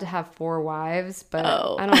 you're allowed to have 4 wives, but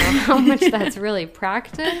I don't know how much that's really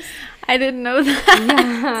practiced. I didn't know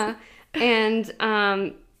that. Yeah.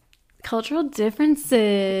 And cultural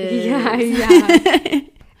differences. Yeah.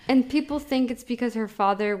 And people think it's because her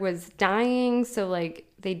father was dying, so like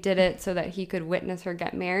they did it so that he could witness her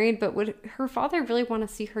get married. But would her father really want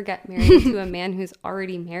to see her get married to a man who's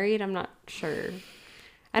already married? I'm not sure.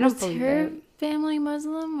 I don't believe her it. Family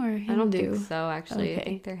Muslim or Hindu? I don't think so, actually. Okay. I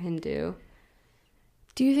think they're Hindu.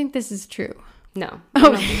 Do you think this is true? No. I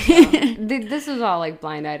don't think so. This is all like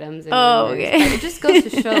blind items. And rumors, okay. but it just goes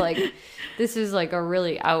to show like this is like a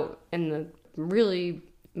really out in the really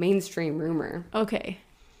mainstream rumor. Okay.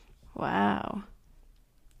 Wow.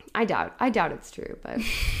 I doubt it's true, but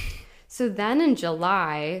so then in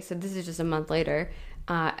July, so this is just a month later,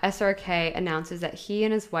 SRK announces that he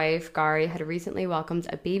and his wife Gari had recently welcomed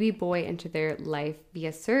a baby boy into their life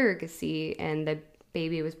via surrogacy, and the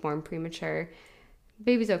baby was born premature.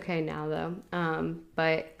 Baby's okay now though,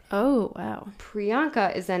 but oh wow.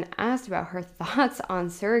 Priyanka is then asked about her thoughts on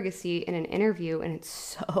surrogacy in an interview, and it's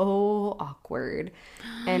so awkward.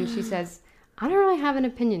 And she says, I don't really have an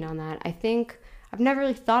opinion on that. I think I've never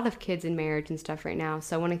really thought of kids in marriage and stuff right now.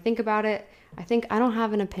 So when I think about it, I think I don't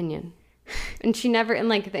have an opinion. And she never, and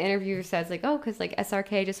like the interviewer says like, oh, because like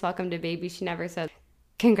SRK just welcomed a baby. She never said,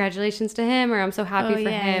 congratulations to him, or I'm so happy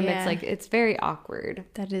for him. Yeah. It's like, it's very awkward.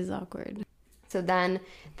 That is awkward. So then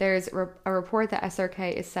there's a report that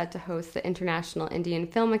SRK is set to host the International Indian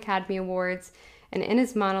Film Academy Awards. And in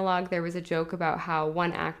his monologue, there was a joke about how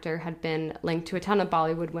one actor had been linked to a ton of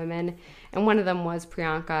Bollywood women, and one of them was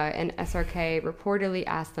Priyanka, and SRK reportedly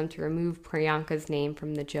asked them to remove Priyanka's name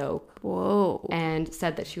from the joke. Whoa. And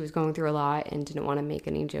said that she was going through a lot and didn't want to make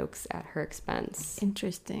any jokes at her expense.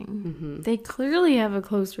 Interesting. Mm-hmm. They clearly have a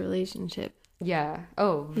close relationship. Yeah.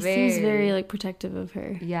 Oh, he seems very like protective of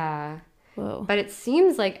her. Yeah. Whoa. But it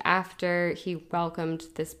seems like after he welcomed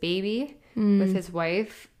this baby with his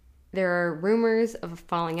wife, there are rumors of a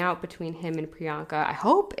falling out between him and Priyanka. I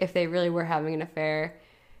hope if they really were having an affair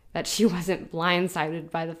that she wasn't blindsided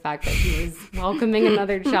by the fact that he was welcoming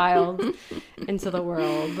another child into the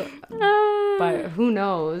world. But who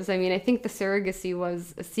knows? I mean, I think the surrogacy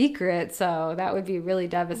was a secret, so that would be really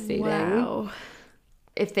devastating. Wow.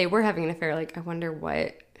 If they were having an affair, like, I wonder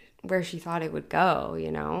where she thought it would go,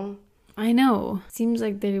 you know? I know. Seems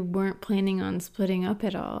like they weren't planning on splitting up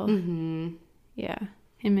at all. Mm-hmm. Yeah.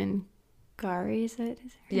 Him and Gari, is that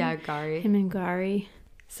his name? Yeah, Gari. Him and Gari.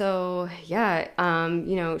 So, yeah,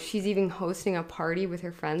 you know, she's even hosting a party with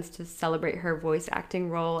her friends to celebrate her voice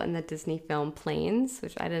acting role in the Disney film Planes,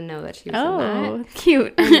 which I didn't know that she was in that. Oh,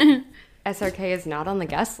 cute. SRK is not on the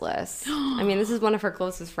guest list. I mean, this is one of her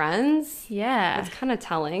closest friends. Yeah. That's kind of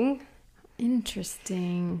telling.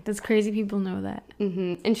 Interesting. That's crazy people know that.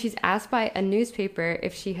 And she's asked by a newspaper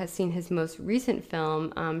if she has seen his most recent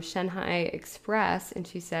film, Shanghai Express, and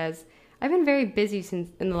she says, I've been very busy since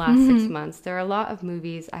in the last 6 months. There are a lot of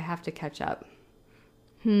movies I have to catch up.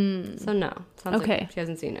 So no. Sounds like she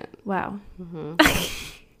hasn't seen it. Wow.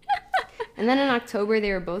 And then in October,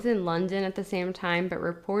 they were both in London at the same time, but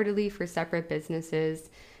reportedly for separate businesses.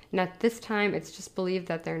 And at this time, it's just believed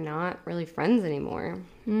that they're not really friends anymore.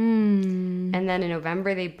 And then in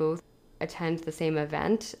November, they both attend the same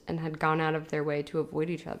event and had gone out of their way to avoid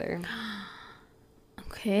each other.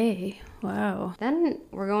 Okay. Wow. Then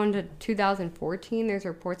we're going to 2014. There's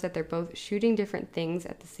reports that they're both shooting different things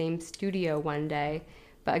at the same studio one day,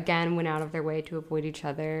 but again went out of their way to avoid each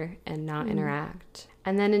other and not interact.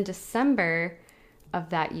 And then in December of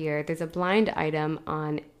that year, there's a blind item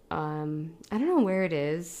on, I don't know where it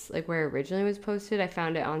is, like where it originally was posted. I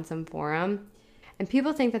found it on some forum. And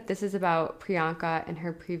people think that this is about Priyanka and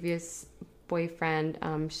her previous boyfriend,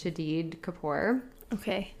 Shahid Kapoor.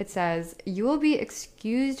 Okay. It says, you will be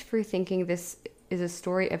excused for thinking this is a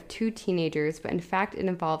story of two teenagers, but in fact it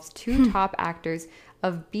involves two top actors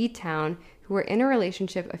of B-Town who were in a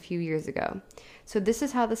relationship a few years ago. So this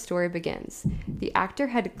is how the story begins. The actor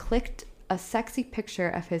had clicked a sexy picture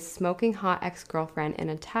of his smoking hot ex-girlfriend in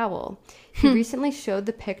a towel. He recently showed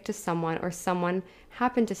the pic to someone, or someone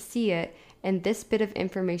happened to see it, and this bit of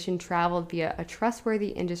information traveled via a trustworthy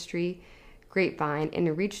industry grapevine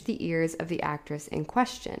and reached the ears of the actress in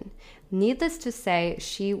question. Needless to say,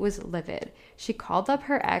 she was livid. She called up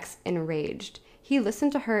her ex enraged. He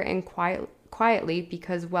listened to her and quietly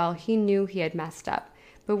because, well, he knew he had messed up.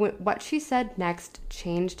 But what she said next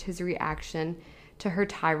changed his reaction to her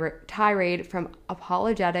tirade from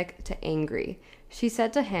apologetic to angry. She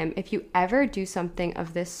said to him, if you ever do something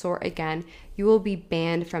of this sort again, you will be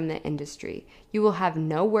banned from the industry. You will have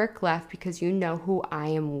no work left because you know who I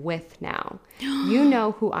am with now. You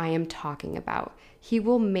know who I am talking about. He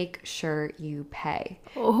will make sure you pay.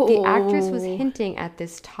 The actress was hinting at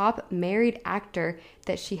this top married actor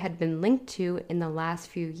that she had been linked to in the last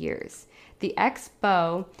few years. The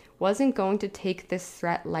ex-beau wasn't going to take this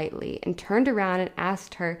threat lightly and turned around and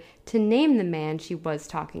asked her to name the man she was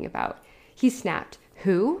talking about. He snapped,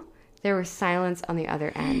 who? There was silence on the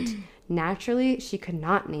other end. Naturally, she could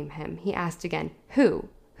not name him. He asked again, who?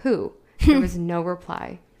 Who? There was no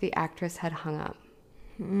reply. The actress had hung up.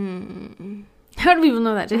 How do people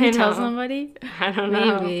know that? Did he tell somebody? I don't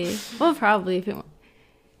know. Maybe. Well, probably.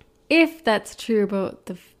 If that's true about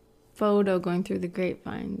the photo going through the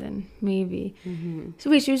grapevine, then maybe. So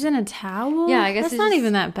wait, she was in a towel? Yeah, I guess that's not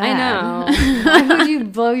even that bad. I know. Why would you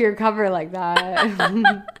blow your cover like that?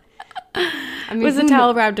 I mean, was the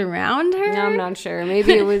towel wrapped around her? I'm not sure.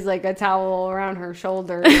 Maybe it was like a towel around her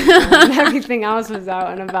shoulder and everything else was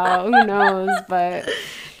out and about. Who knows? But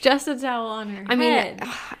just a towel on her head.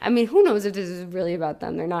 I mean, who knows if this is really about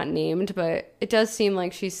them? They're not named, but it does seem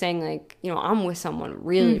like she's saying, like, you know, I'm with someone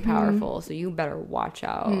really powerful, so you better watch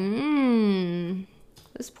out.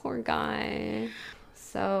 This poor guy.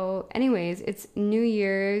 So, anyways, it's New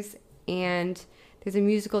Year's and there's a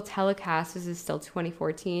musical telecast. This is still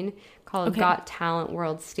 2014 called Got Talent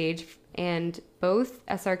World Stage, and both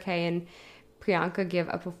SRK and Priyanka give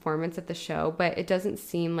a performance at the show, but it doesn't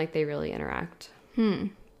seem like they really interact.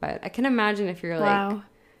 But I can imagine if you're like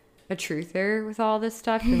a truther with all this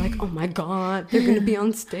stuff, you're like, oh my god, they're gonna be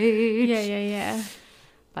on stage. Yeah.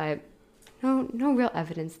 But no real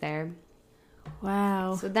evidence there.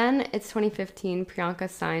 Wow. So then it's 2015. Priyanka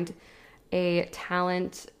signed a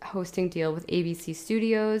talent hosting deal with ABC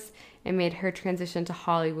Studios and made her transition to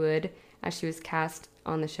Hollywood as she was cast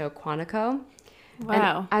on the show Quantico.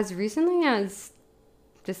 Wow. And as recently as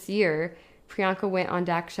this year, Priyanka went on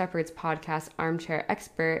Dax Shepard's podcast Armchair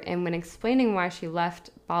Expert, and when explaining why she left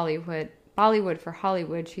Bollywood for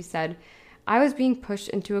Hollywood, she said, I was being pushed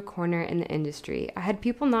into a corner in the industry. I had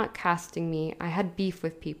people not casting me. I had beef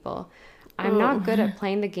with people. I'm not good at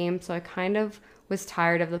playing the game, so I kind of was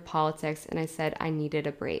tired of the politics, and I said I needed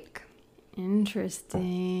a break.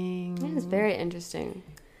 Interesting. It is very interesting.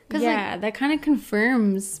 Yeah, that kind of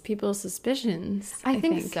confirms people's suspicions. I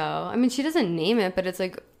think so. I mean, she doesn't name it, but it's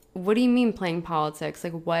like, what do you mean playing politics?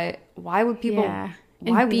 Like, what? Why would people? Yeah,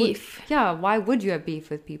 why beef. Why would you have beef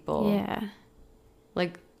with people? Yeah.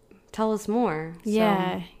 Like, tell us more.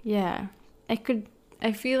 Yeah.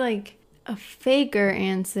 I feel like a faker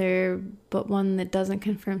answer, but one that doesn't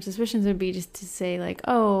confirm suspicions, would be just to say like,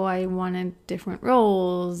 oh, I wanted different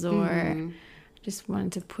roles, or just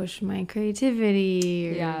wanted to push my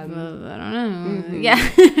creativity, or I don't know. Yeah.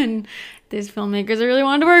 And there's filmmakers I really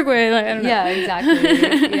wanted to work with. Like, I don't know. Yeah,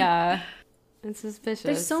 exactly. Yeah. It's suspicious.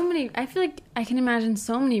 There's so many. I feel like I can imagine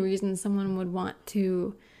so many reasons someone would want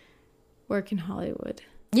to work in Hollywood.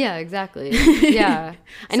 Yeah, exactly. Yeah.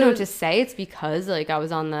 I know what to say. It's because, like, I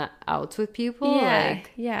was on the outs with people. Yeah.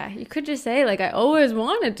 Like, yeah. You could just say, like, I always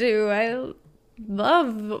wanted to. I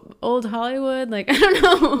love old Hollywood. Like, I don't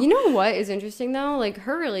know. You know what is interesting, though? Like,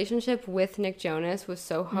 her relationship with Nick Jonas was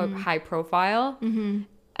so high profile. Mm-hmm.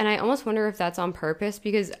 And I almost wonder if that's on purpose,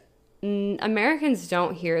 because Americans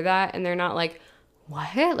don't hear that, and they're not like,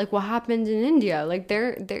 what? Like, what happened in India? Like,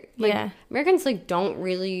 they're like, Americans, like, don't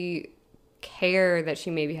really care that she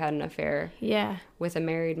maybe had an affair with a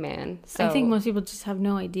married man. So I think most people just have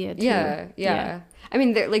no idea too. Yeah. I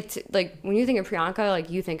mean, they're like when you think of Priyanka, like,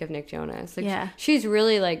 you think of Nick Jonas. Like, she's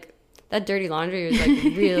really, like, that dirty laundry was,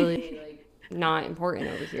 like, really like not important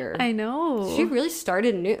over here. I know. She really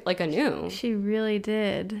started anew. She really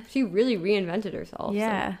did. She really reinvented herself.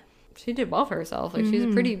 Yeah. So she did well for herself. Like, she's a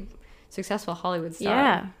pretty successful Hollywood star.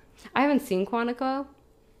 Yeah. I haven't seen Quantico.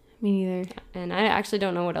 Me neither. And I actually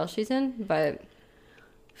don't know what else she's in, but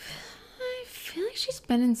I feel like she's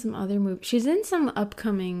been in some other movie. She's in some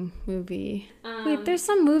upcoming movie. Wait, there's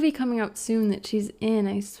some movie coming out soon that she's in,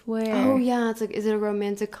 I swear. Oh, yeah. It's like, is it a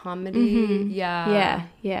romantic comedy? Mm-hmm. Yeah.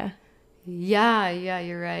 Yeah,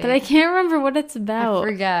 you're right. But I can't remember what it's about. I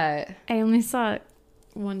forget. I only saw it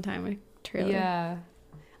one time, a trailer. Yeah.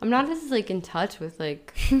 I'm not as, like, in touch with,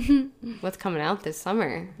 like, what's coming out this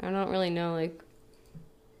summer. I don't really know, like,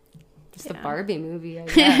 just the Barbie movie, I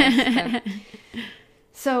guess.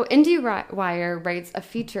 So IndieWire writes a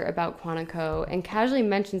feature about Quantico and casually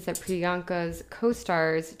mentions that Priyanka's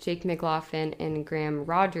co-stars, Jake McLaughlin and Graham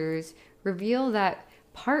Rogers, reveal that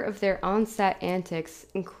part of their on-set antics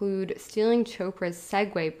include stealing Chopra's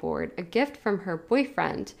Segway board, a gift from her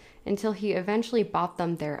boyfriend, until he eventually bought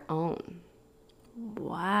them their own.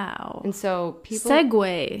 Wow. And so people...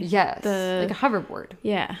 Segway. Yes. Like a hoverboard.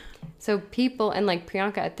 Yeah. So people, and like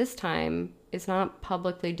Priyanka at this time is not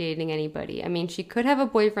publicly dating anybody. I mean, she could have a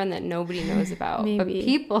boyfriend that nobody knows about. But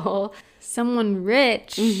people... Someone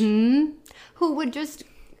rich. Mm-hmm, who would just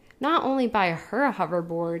not only buy her a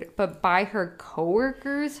hoverboard, but buy her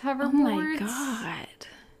coworkers hoverboards. Oh my God.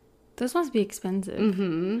 Those must be expensive.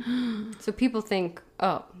 Mm-hmm. So people think,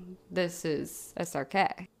 oh, this is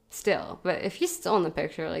SRK. Still. But if he's still in the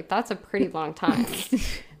picture, like, that's a pretty long time.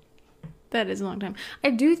 That is a long time. I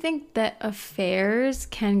do think that affairs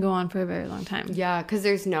can go on for a very long time. Yeah, because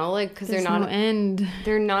there's no, like, because they're not... no end.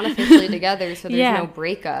 They're not officially together, so there's no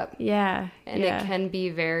breakup. Yeah. And it can be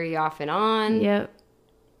very off and on. Yep.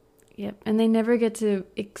 And they never get to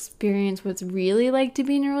experience what's really like to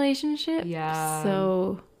be in a relationship. Yeah.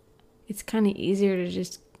 So it's kind of easier to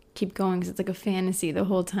just keep going because it's like a fantasy the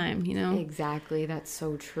whole time, you know? Exactly. That's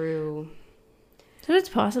so true. So it's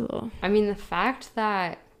possible. I mean, the fact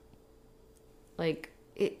that... like,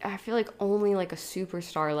 I feel like only like a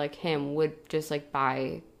superstar like him would just like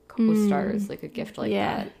buy co-stars like a gift like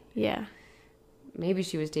that. Yeah. Maybe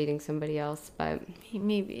she was dating somebody else, but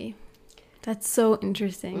maybe. That's so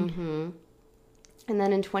interesting. Mm-hmm. And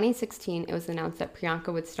then in 2016, it was announced that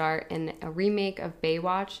Priyanka would star in a remake of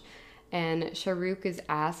Baywatch, and Shah Rukh is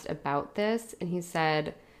asked about this, and he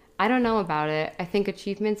said, "I don't know about it. I think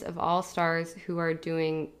achievements of all stars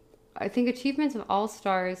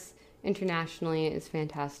internationally is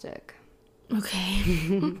fantastic." Okay.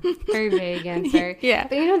 Very vague answer. Yeah.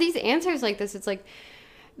 But you know, these answers like this, it's like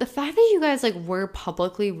the fact that you guys like were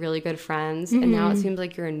publicly really good friends and now it seems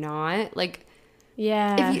like you're not, like,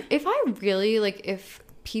 yeah. If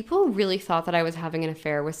people really thought that I was having an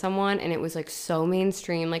affair with someone and it was like so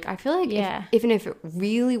mainstream, like, I feel like even if it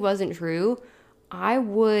really wasn't true, I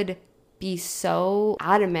would be so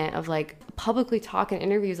adamant of like publicly talk in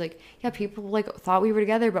interviews, like, yeah, people like thought we were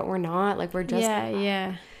together but we're not, like, we're just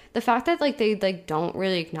the fact that like they like don't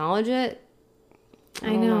really acknowledge it,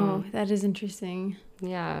 I know. That is interesting.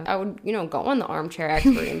 Yeah, I would, you know, go on the armchair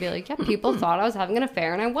expert and be like, yeah, people thought I was having an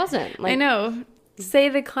affair and I wasn't. Like, I know. Say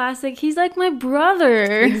the classic, he's like my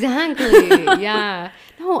brother. Exactly. Yeah.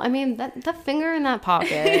 No, I mean, the finger in that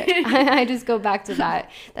pocket, I just go back to that.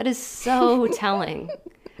 That is so telling.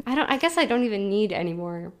 I guess I don't even need any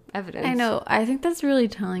more evidence. I know. I think that's really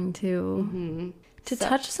telling too. Mm-hmm. To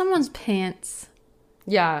touch someone's pants.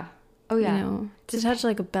 Yeah. Oh yeah. You know, to touch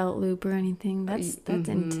like a belt loop or anything. That's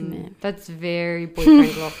intimate. That's very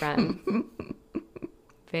boyfriend girlfriend.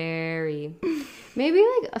 Very. Maybe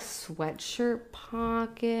like a sweatshirt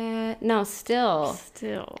pocket. No, still.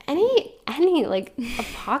 Any like a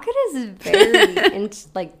pocket is very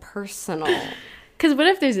like personal. Because what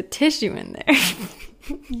if there's a tissue in there?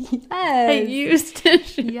 Yes. I used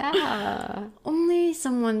to. Yeah. Only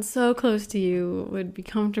someone so close to you would be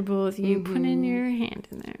comfortable with you putting your hand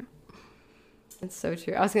in there. It's so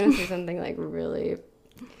true. I was going to say something like really...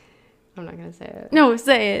 I'm not going to say it. No,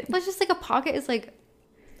 say it. But it's just like a pocket is like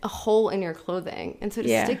a hole in your clothing. And so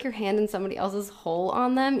to stick your hand in somebody else's hole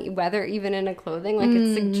on them, whether even in a clothing, like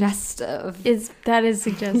it's suggestive. That is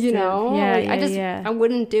suggestive. You know? Yeah, like, I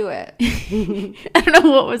wouldn't do it. I don't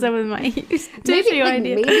know what was up with my tissue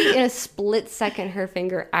idea. Maybe in a split second her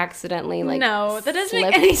finger accidentally like no, that doesn't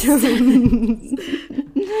slipped. make any sense.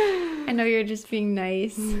 I know you're just being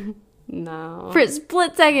nice. No. For a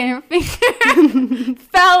split second, her finger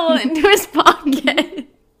fell into his pocket.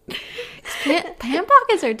 Pant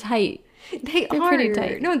pockets are tight. They're are pretty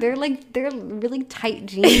tight. No, they're really tight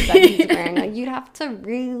jeans that he's wearing. Like you'd have to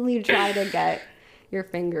really try to get your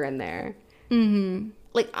finger in there. Mm-hmm.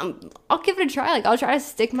 Like I'll give it a try. Like I'll try to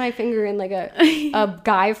stick my finger in like a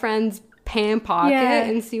guy friend's pant pocket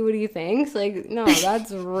and see what he thinks. Like no,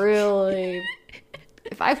 that's really.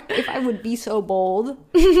 If I would be so bold,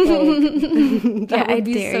 like, I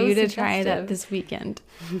dare you to try that this weekend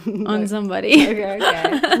on somebody. Okay.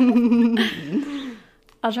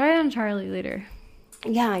 I'll try it on Charlie later.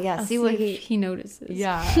 Yeah. I'll see what he notices.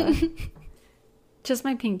 Yeah. Just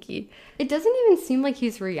my pinky. It doesn't even seem like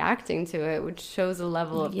he's reacting to it, which shows a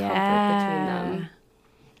level of comfort between them.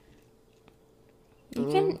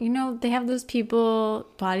 You can, they have those people,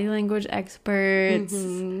 body language experts.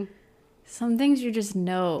 Mm-hmm. Some things you just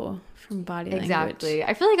know from body language. Exactly.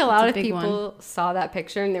 I feel like a lot of people saw that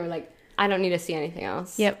picture and they were like, I don't need to see anything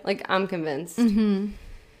else. Yep. Like, I'm convinced. Mm-hmm.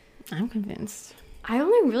 I'm convinced. I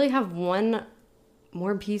only really have one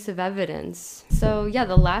more piece of evidence. So, yeah,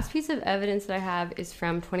 the last piece of evidence that I have is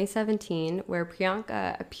from 2017, where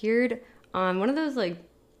Priyanka appeared on one of those, like,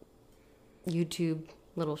 YouTube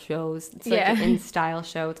little shows. It's like an in-style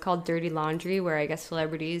show. It's called Dirty Laundry, where I guess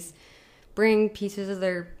celebrities bring pieces of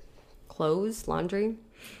their clothes, laundry,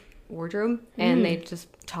 wardrobe, and they just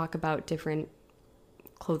talk about different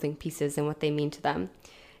clothing pieces and what they mean to them.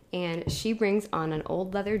 And she brings on an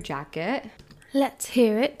old leather jacket. Let's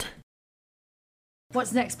hear it.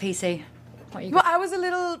 What's next, PC? Well, I was a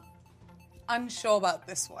little unsure about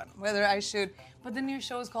this one, whether I should, but the new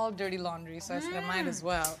show is called Dirty Laundry, so I said I might as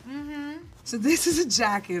well. Mm-hmm. So this is a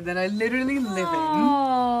jacket that I literally live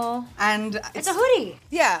in. And it's a hoodie.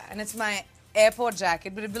 Yeah, and it's my airport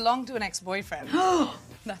jacket, but it belonged to an ex-boyfriend.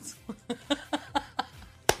 That's.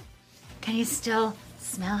 Can you still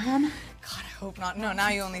smell him? God, I hope not. No, now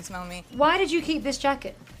you only smell me. Why did you keep this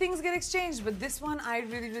jacket? Things get exchanged, but this one I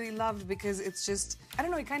really, really loved because it's just, I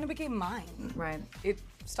don't know, it kind of became mine. Right. It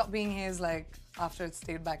stopped being his, like, after it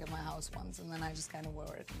stayed back at my house once, and then I just kind of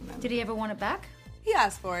wore it. Did he ever want it back? He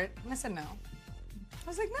asked for it, and I said no. I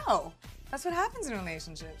was like, no. That's what happens in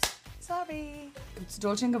relationships. Sorry. It's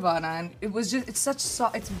Dolce & Gabbana, and it was just, it's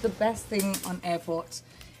the best thing on airports,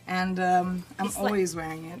 and I'm always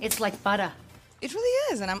wearing it. It's like butter. It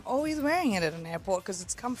really is, and I'm always wearing it at an airport because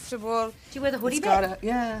it's comfortable. Do you wear the hoodie bit?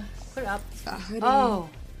 Yeah. Put it up. It's got a hoodie. Oh.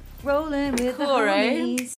 Rolling with the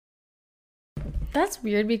hoodies. That's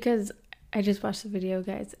weird because I just watched the video,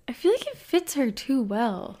 guys. I feel like it fits her too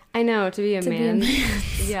well. I know, to be a man.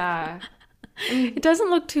 Yeah. It doesn't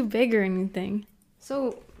look too big or anything.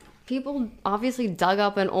 So people obviously dug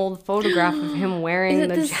up an old photograph of him wearing the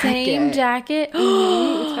jacket. Is it the same jacket?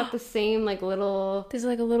 It's got the same like little... There's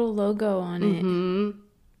like a little logo on it.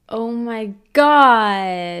 Oh my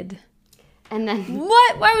god. And then...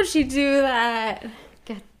 What? Why would she do that?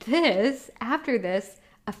 Get this. After this,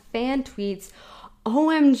 a fan tweets,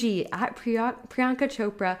 OMG, at Priyanka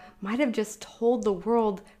Chopra might have just told the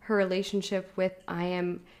world her relationship with I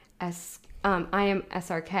am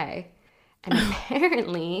SRK. And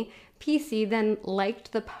apparently, PC then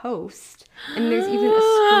liked the post. And there's even a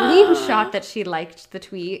screenshot that she liked the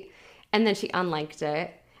tweet. And then she unliked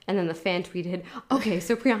it. And then the fan tweeted, okay,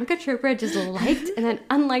 so Priyanka Chopra just liked and then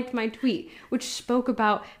unliked my tweet, which spoke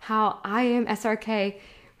about how I am SRK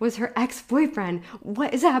was her ex-boyfriend.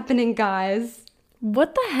 What is happening, guys?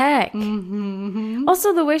 What the heck? Mm-hmm.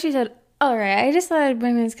 Also, the way she said, all right, I just thought I'd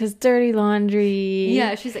bring this because dirty laundry.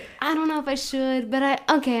 Yeah, she's like, I don't know if I should, but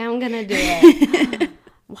I'm going to do it.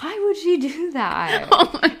 Why would she do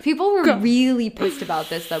that? People were really pissed about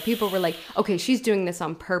this, though. People were like, okay, she's doing this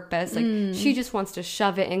on purpose. Like, she just wants to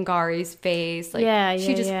shove it in Gauri's face. Like,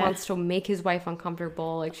 she just wants to make his wife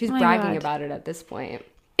uncomfortable. Like, she's bragging about it at this point.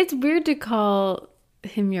 It's weird to call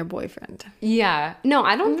him your boyfriend. Yeah. No,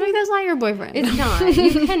 I don't think that's not your boyfriend. It's not.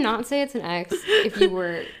 You cannot say it's an ex if you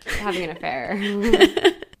were having an affair.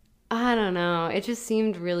 I don't know. It just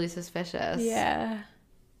seemed really suspicious. Yeah.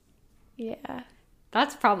 Yeah.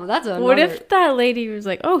 That's another. What if that lady was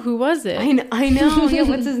like, oh, who was it? I know. Yeah,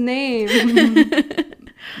 what's his name?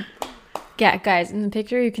 Yeah, guys, in the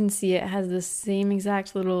picture you can see it has the same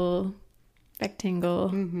exact little rectangle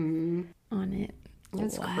on it.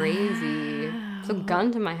 That's crazy. So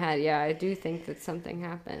gun to my head, yeah, I do think that something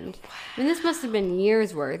happened. I mean, this must have been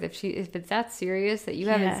years worth. If it's that serious that you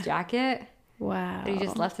have his jacket, wow, that you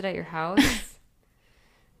just left it at your house.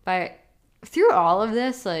 But through all of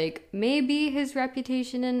this, like, maybe his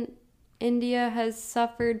reputation in India has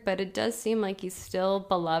suffered, but it does seem like he's still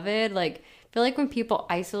beloved. Like, I feel like when people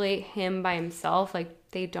isolate him by himself, like,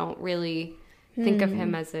 they don't really think of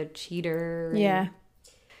him as a cheater. Yeah.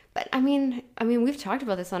 But I mean, we've talked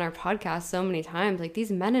about this on our podcast so many times. Like,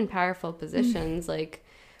 these men in powerful positions, like,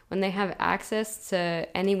 when they have access to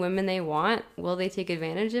any women they want, will they take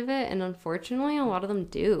advantage of it? And unfortunately, a lot of them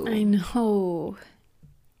do. I know.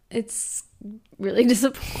 It's really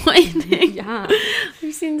disappointing. Yeah.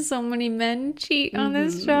 We've seen so many men cheat on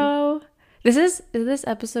this show. Is this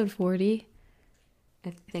episode 40?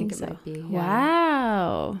 I think it so. might be. Yeah.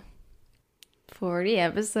 Wow. 40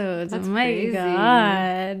 episodes. That's oh my crazy.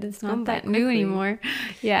 God. It's not that new anymore.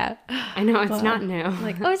 Yeah. I know, it's not new.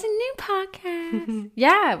 Like, oh, it's a new podcast.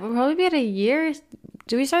 Yeah, we'll probably be at a year.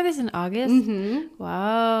 Did we start this in August?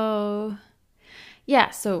 Wow. Yeah,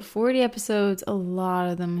 so 40 episodes. A lot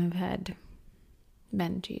of them have had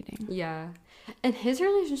men cheating. Yeah. And his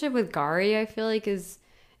relationship with Gauri, I feel like, is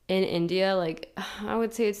in India, like, I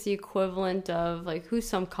would say it's the equivalent of, like, who's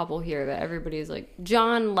some couple here that everybody's like,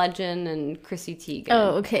 John Legend and Chrissy Teigen.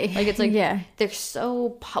 Oh, okay. Like, it's like, they're so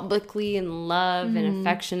publicly in love and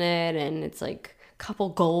affectionate, and it's like couple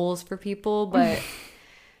goals for people, but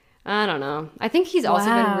I don't know. I think he's also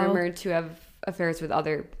been rumored to have affairs with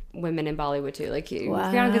other women in Bollywood too. Like,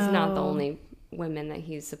 Priyanka's not the only women that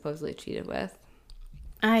he's supposedly cheated with.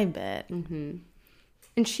 I bet. And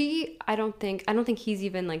I don't think he's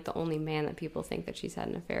even, like, the only man that people think that she's had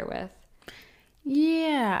an affair with.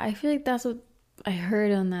 Yeah, I feel like that's what I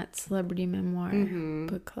heard on that Celebrity Memoir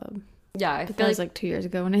book club. Yeah, I but feel that was like 2 years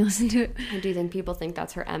ago when I listened to it. I do think people think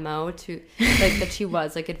that's her MO, to, like, that she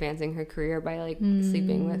was, like, advancing her career by, like,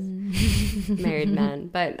 sleeping with married men.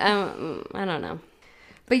 But I don't know.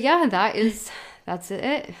 But yeah, that's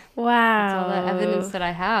it. Wow. That's all the evidence that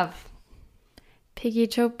I have. Piggy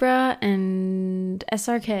Chopra and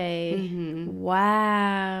SRK.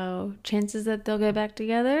 Wow. Chances that they'll get back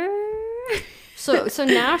together? So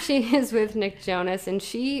now she is with Nick Jonas, and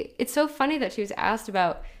it's so funny that she was asked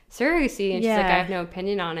about surrogacy, and she's like, I have no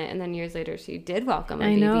opinion on it. And then years later, she did welcome a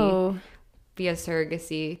baby via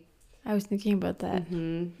surrogacy. I was thinking about that.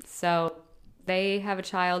 So they have a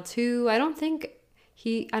child too. I don't think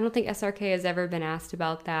SRK has ever been asked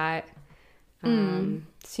about that.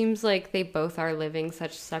 Seems like they both are living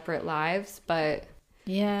such separate lives, but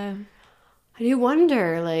yeah, I do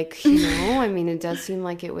wonder, like, you know, I mean, it does seem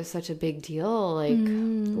like it was such a big deal. Like,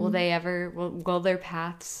 will their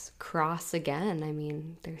paths cross again? I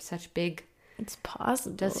mean, they're such big. It's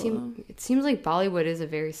possible. It seems like Bollywood is a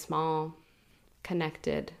very small,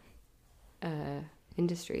 connected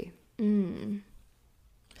industry.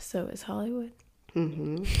 So is Hollywood.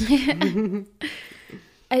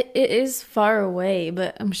 It is far away,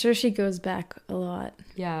 but I'm sure she goes back a lot.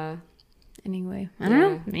 Yeah. Anyway, I don't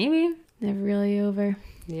know. Maybe. Never really over.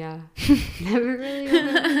 Yeah. Never really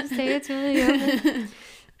over. Say it's really over.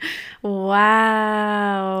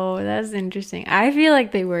 Wow. That's interesting. I feel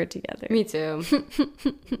like they were together. Me too.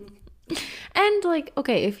 And, like,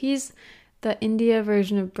 okay, if he's the India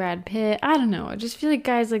version of Brad Pitt, I don't know. I just feel like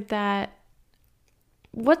guys like that,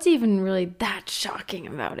 what's even really that shocking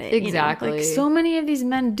about it? Exactly. You know? Like, so many of these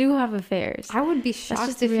men do have affairs. I would be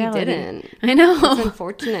shocked if he didn't. I know. It's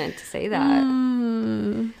unfortunate to say that.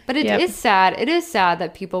 But it is sad. It is sad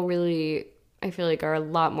that people really, I feel like, are a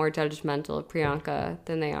lot more judgmental of Priyanka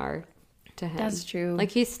than they are to him. That's true.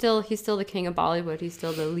 Like, he's still the king of Bollywood. He's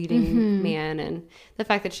still the leading man. And the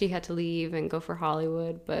fact that she had to leave and go for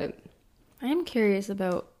Hollywood. But I am curious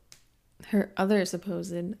about her other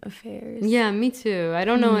supposed affairs. Yeah, me too. I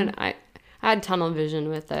don't know, and I had tunnel vision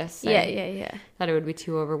with this. Yeah. Thought it would be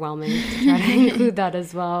too overwhelming to try to include that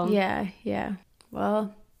as well. Yeah.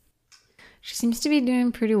 Well, she seems to be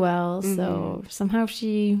doing pretty well, so somehow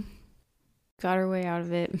she got her way out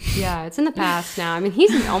of it. Yeah, it's in the past now. I mean,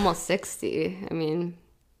 he's almost 60. I mean...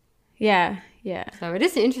 Yeah. So it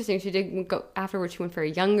is interesting. She did go... Afterwards, she went for a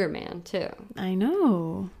younger man, too. I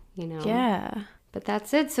know. You know? Yeah. But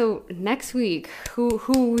that's it. So next week, who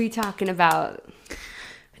are we talking about?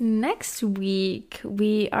 Next week,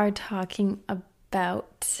 we are talking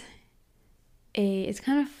about it's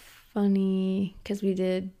kind of funny because we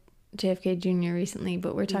did JFK Jr. recently,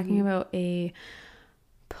 but we're talking about a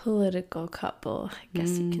political couple, I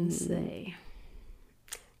guess you can say.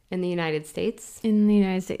 In the United States? In the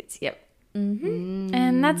United States, yep.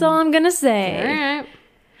 And that's all I'm going to say. All right.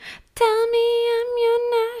 Tell me I'm your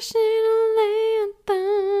national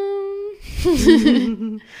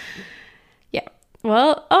anthem. Yeah.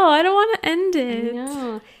 Well, I don't want to end it.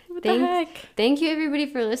 No. What the heck? Thank you, everybody,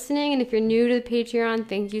 for listening. And if you're new to the Patreon,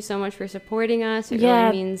 thank you so much for supporting us. It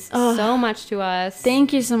really means so much to us.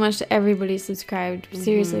 Thank you so much to everybody subscribed.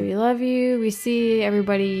 Seriously, we love you. We see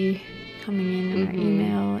everybody coming in our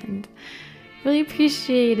email and really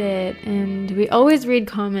appreciate it. And we always read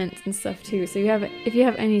comments and stuff, too. So if you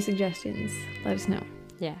have any suggestions, let us know.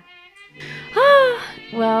 Yeah.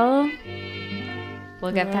 Well,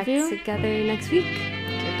 we'll get back together next week.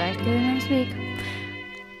 Get back together next week.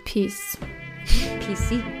 Peace.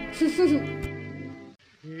 PC.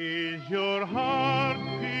 Is your heart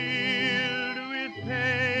filled with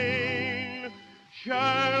pain? Shall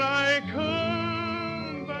I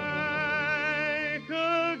come back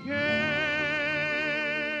again?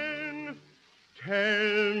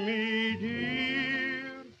 Tell